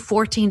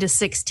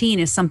 2:14-16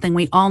 is something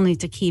we all need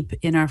to keep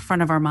in our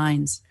front of our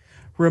minds.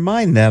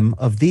 Remind them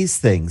of these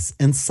things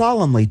and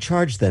solemnly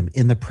charge them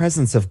in the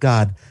presence of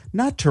God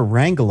not to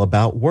wrangle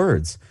about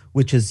words,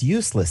 which is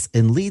useless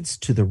and leads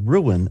to the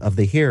ruin of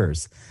the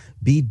hearers.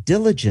 Be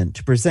diligent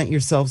to present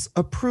yourselves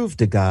approved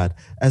to God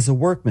as a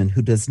workman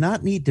who does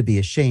not need to be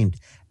ashamed,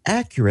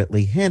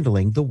 accurately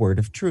handling the word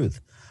of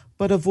truth.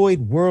 But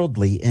avoid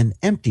worldly and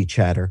empty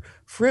chatter,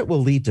 for it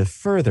will lead to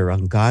further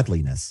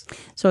ungodliness.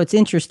 So it's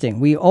interesting.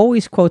 We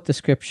always quote the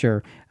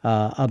scripture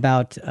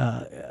about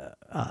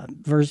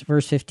verse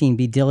 15,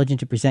 be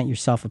diligent to present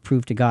yourself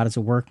approved to God as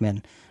a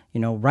workman,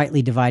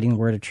 rightly dividing the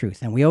word of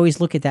truth. And we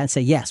always look at that and say,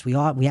 yes, we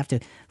have to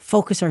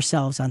focus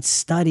ourselves on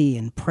study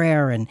and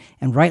prayer and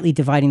rightly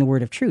dividing the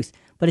word of truth.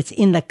 But it's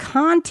in the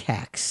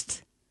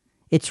context,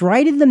 it's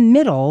right in the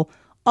middle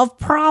of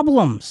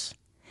problems.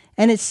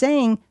 And it's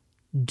saying,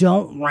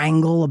 don't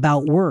wrangle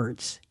about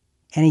words.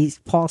 And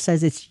Paul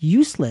says it's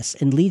useless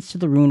and leads to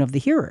the ruin of the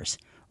hearers.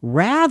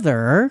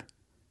 Rather,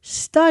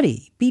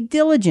 study, be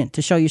diligent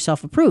to show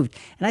yourself approved.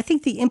 And I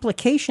think the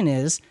implication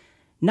is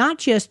not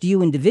just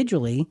you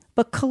individually,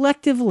 but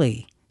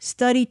collectively.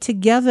 Study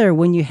together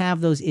when you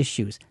have those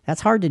issues.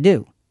 That's hard to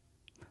do.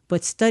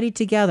 But study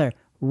together,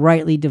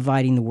 rightly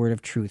dividing the word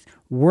of truth.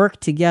 Work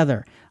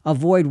together.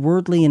 Avoid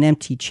worldly and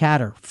empty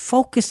chatter.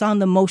 Focus on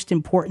the most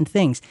important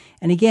things.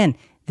 And again,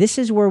 this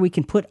is where we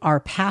can put our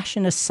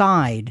passion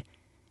aside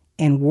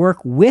and work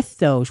with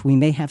those we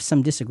may have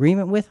some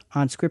disagreement with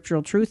on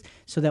scriptural truth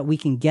so that we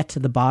can get to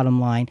the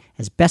bottom line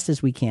as best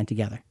as we can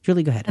together.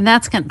 Julie, go ahead. And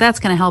that's going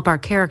to help our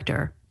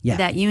character. Yeah.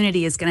 That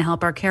unity is going to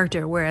help our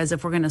character. Whereas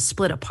if we're going to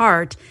split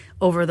apart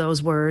over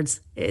those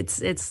words,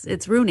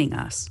 it's ruining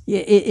us. Yeah,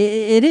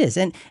 it is.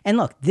 And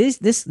look,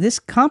 this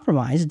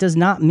compromise does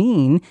not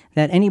mean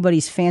that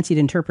anybody's fancied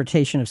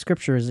interpretation of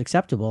Scripture is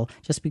acceptable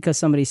just because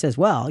somebody says,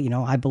 well,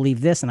 I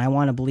believe this and I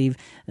want to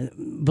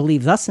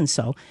believe thus and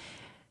so.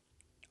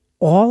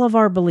 All of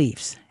our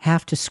beliefs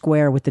have to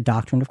square with the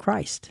doctrine of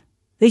Christ.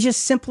 They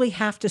just simply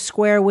have to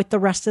square with the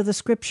rest of the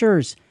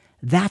Scriptures.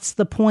 That's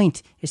the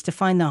point, is to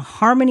find the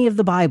harmony of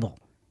the Bible.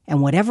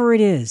 And whatever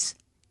it is,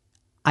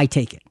 I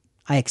take it.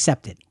 I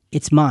accept it.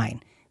 It's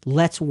mine.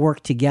 Let's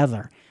work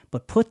together.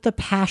 But put the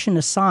passion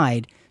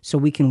aside so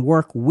we can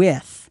work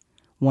with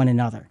one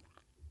another.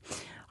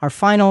 Our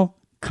final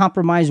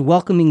compromise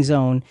welcoming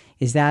zone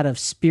is that of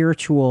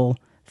spiritual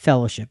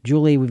fellowship.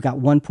 Julie, we've got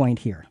 1 point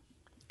here.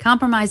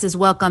 Compromise is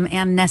welcome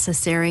and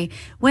necessary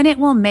when it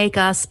will make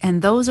us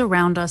and those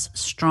around us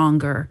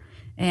stronger.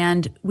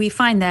 And we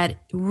find that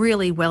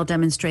really well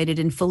demonstrated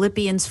in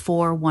Philippians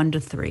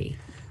 4:1-3.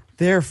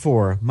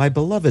 Therefore, my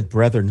beloved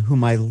brethren,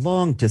 whom I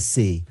long to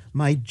see,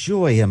 my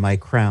joy and my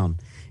crown,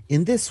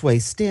 in this way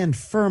stand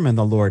firm in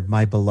the Lord,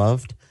 my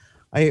beloved.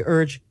 I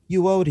urge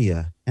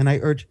Euodia, and I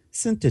urge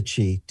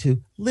Syntyche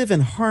to live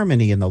in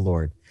harmony in the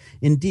Lord.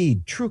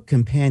 Indeed, true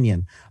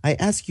companion, I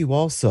ask you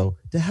also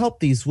to help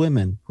these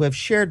women who have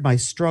shared my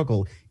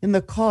struggle in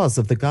the cause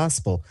of the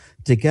gospel,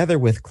 together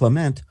with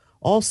Clement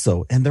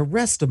also and the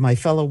rest of my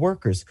fellow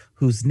workers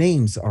whose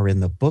names are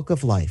in the book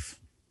of life.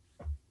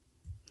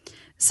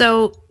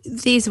 So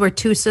these were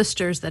two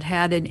sisters that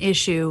had an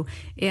issue,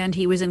 and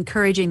he was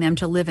encouraging them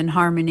to live in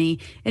harmony.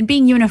 And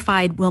being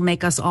unified will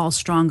make us all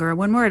stronger.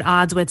 When we're at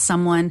odds with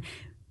someone,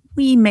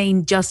 we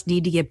may just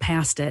need to get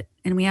past it,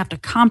 and we have to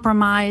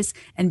compromise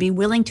and be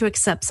willing to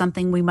accept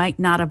something we might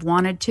not have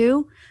wanted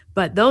to.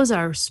 But those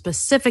are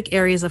specific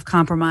areas of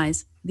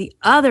compromise. The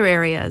other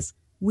areas,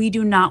 we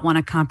do not want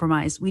to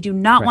compromise. We do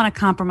not want to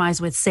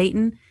compromise with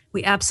Satan.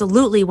 We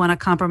absolutely want to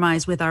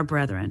compromise with our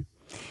brethren.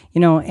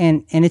 You know,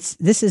 and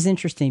this is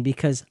interesting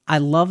because I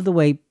love the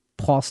way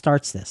Paul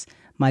starts this.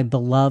 My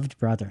beloved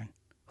brethren,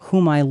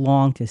 whom I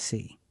long to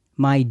see,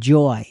 my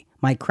joy,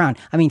 my crown.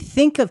 I mean,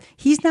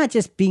 he's not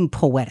just being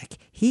poetic.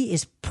 He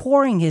is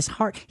pouring his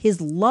heart,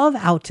 his love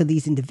out to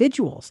these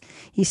individuals.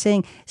 He's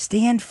saying,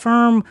 stand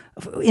firm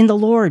in the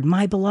Lord,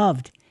 my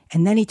beloved.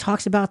 And then he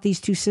talks about these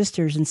two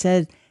sisters and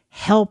said,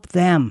 help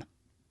them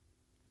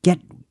get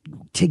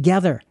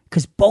together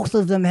because both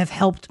of them have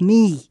helped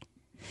me.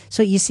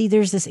 So you see,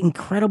 there's this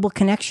incredible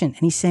connection.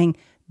 And he's saying,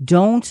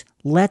 don't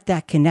let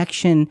that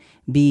connection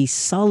be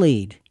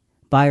sullied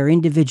by our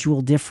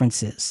individual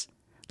differences.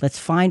 Let's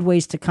find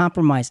ways to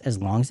compromise as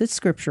long as it's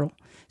scriptural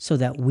so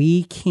that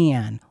we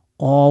can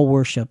all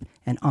worship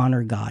and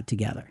honor God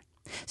together.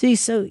 So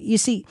you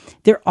see,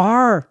 there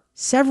are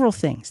several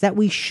things that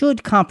we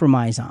should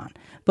compromise on.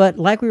 But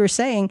like we were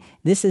saying,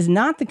 this is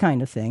not the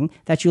kind of thing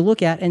that you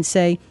look at and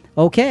say,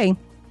 okay,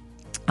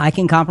 I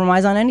can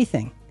compromise on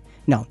anything.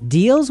 No,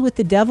 deals with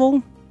the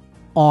devil,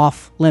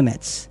 off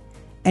limits.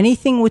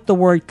 Anything with the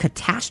word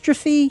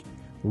catastrophe,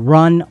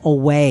 run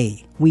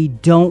away. We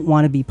don't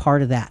want to be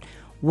part of that.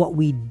 What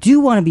we do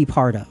want to be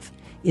part of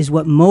is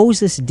what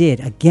Moses did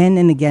again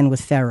and again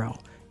with Pharaoh.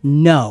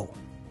 No,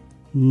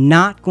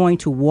 not going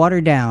to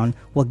water down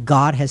what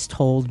God has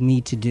told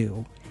me to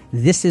do.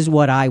 This is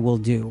what I will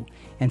do.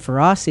 And for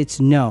us, it's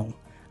no.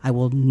 I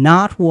will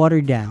not water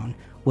down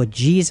what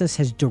Jesus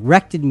has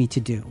directed me to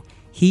do.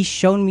 He's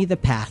shown me the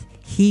path.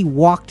 He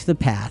walked the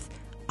path.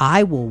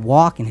 I will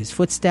walk in his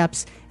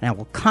footsteps, and I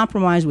will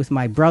compromise with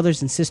my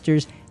brothers and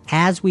sisters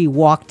as we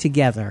walk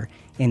together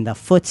in the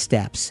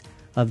footsteps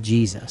of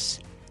Jesus.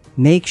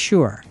 Make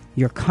sure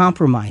your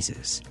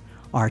compromises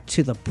are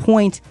to the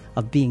point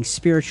of being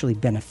spiritually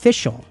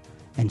beneficial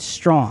and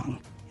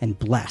strong and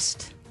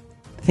blessed.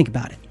 Think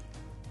about it.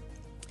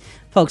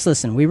 Folks,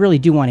 listen, we really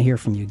do want to hear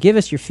from you. Give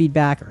us your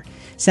feedback or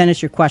send us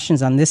your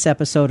questions on this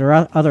episode or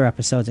other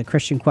episodes at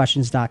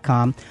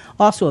ChristianQuestions.com.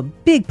 Also, a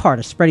big part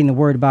of spreading the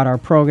word about our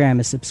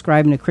program is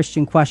subscribing to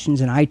Christian Questions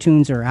in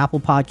iTunes or Apple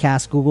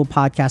Podcasts, Google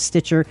Podcasts,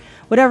 Stitcher,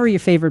 whatever your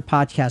favorite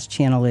podcast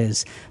channel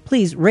is.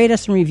 Please rate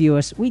us and review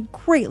us. We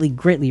greatly,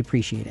 greatly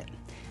appreciate it.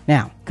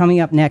 Now, coming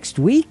up next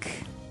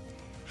week,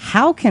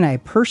 how can I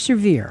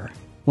persevere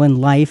when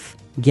life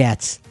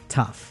gets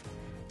tough?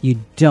 You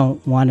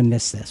don't want to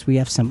miss this. We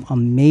have some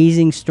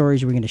amazing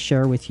stories we're going to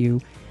share with you.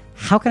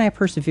 How can I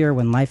persevere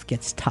when life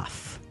gets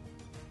tough?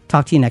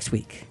 Talk to you next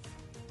week.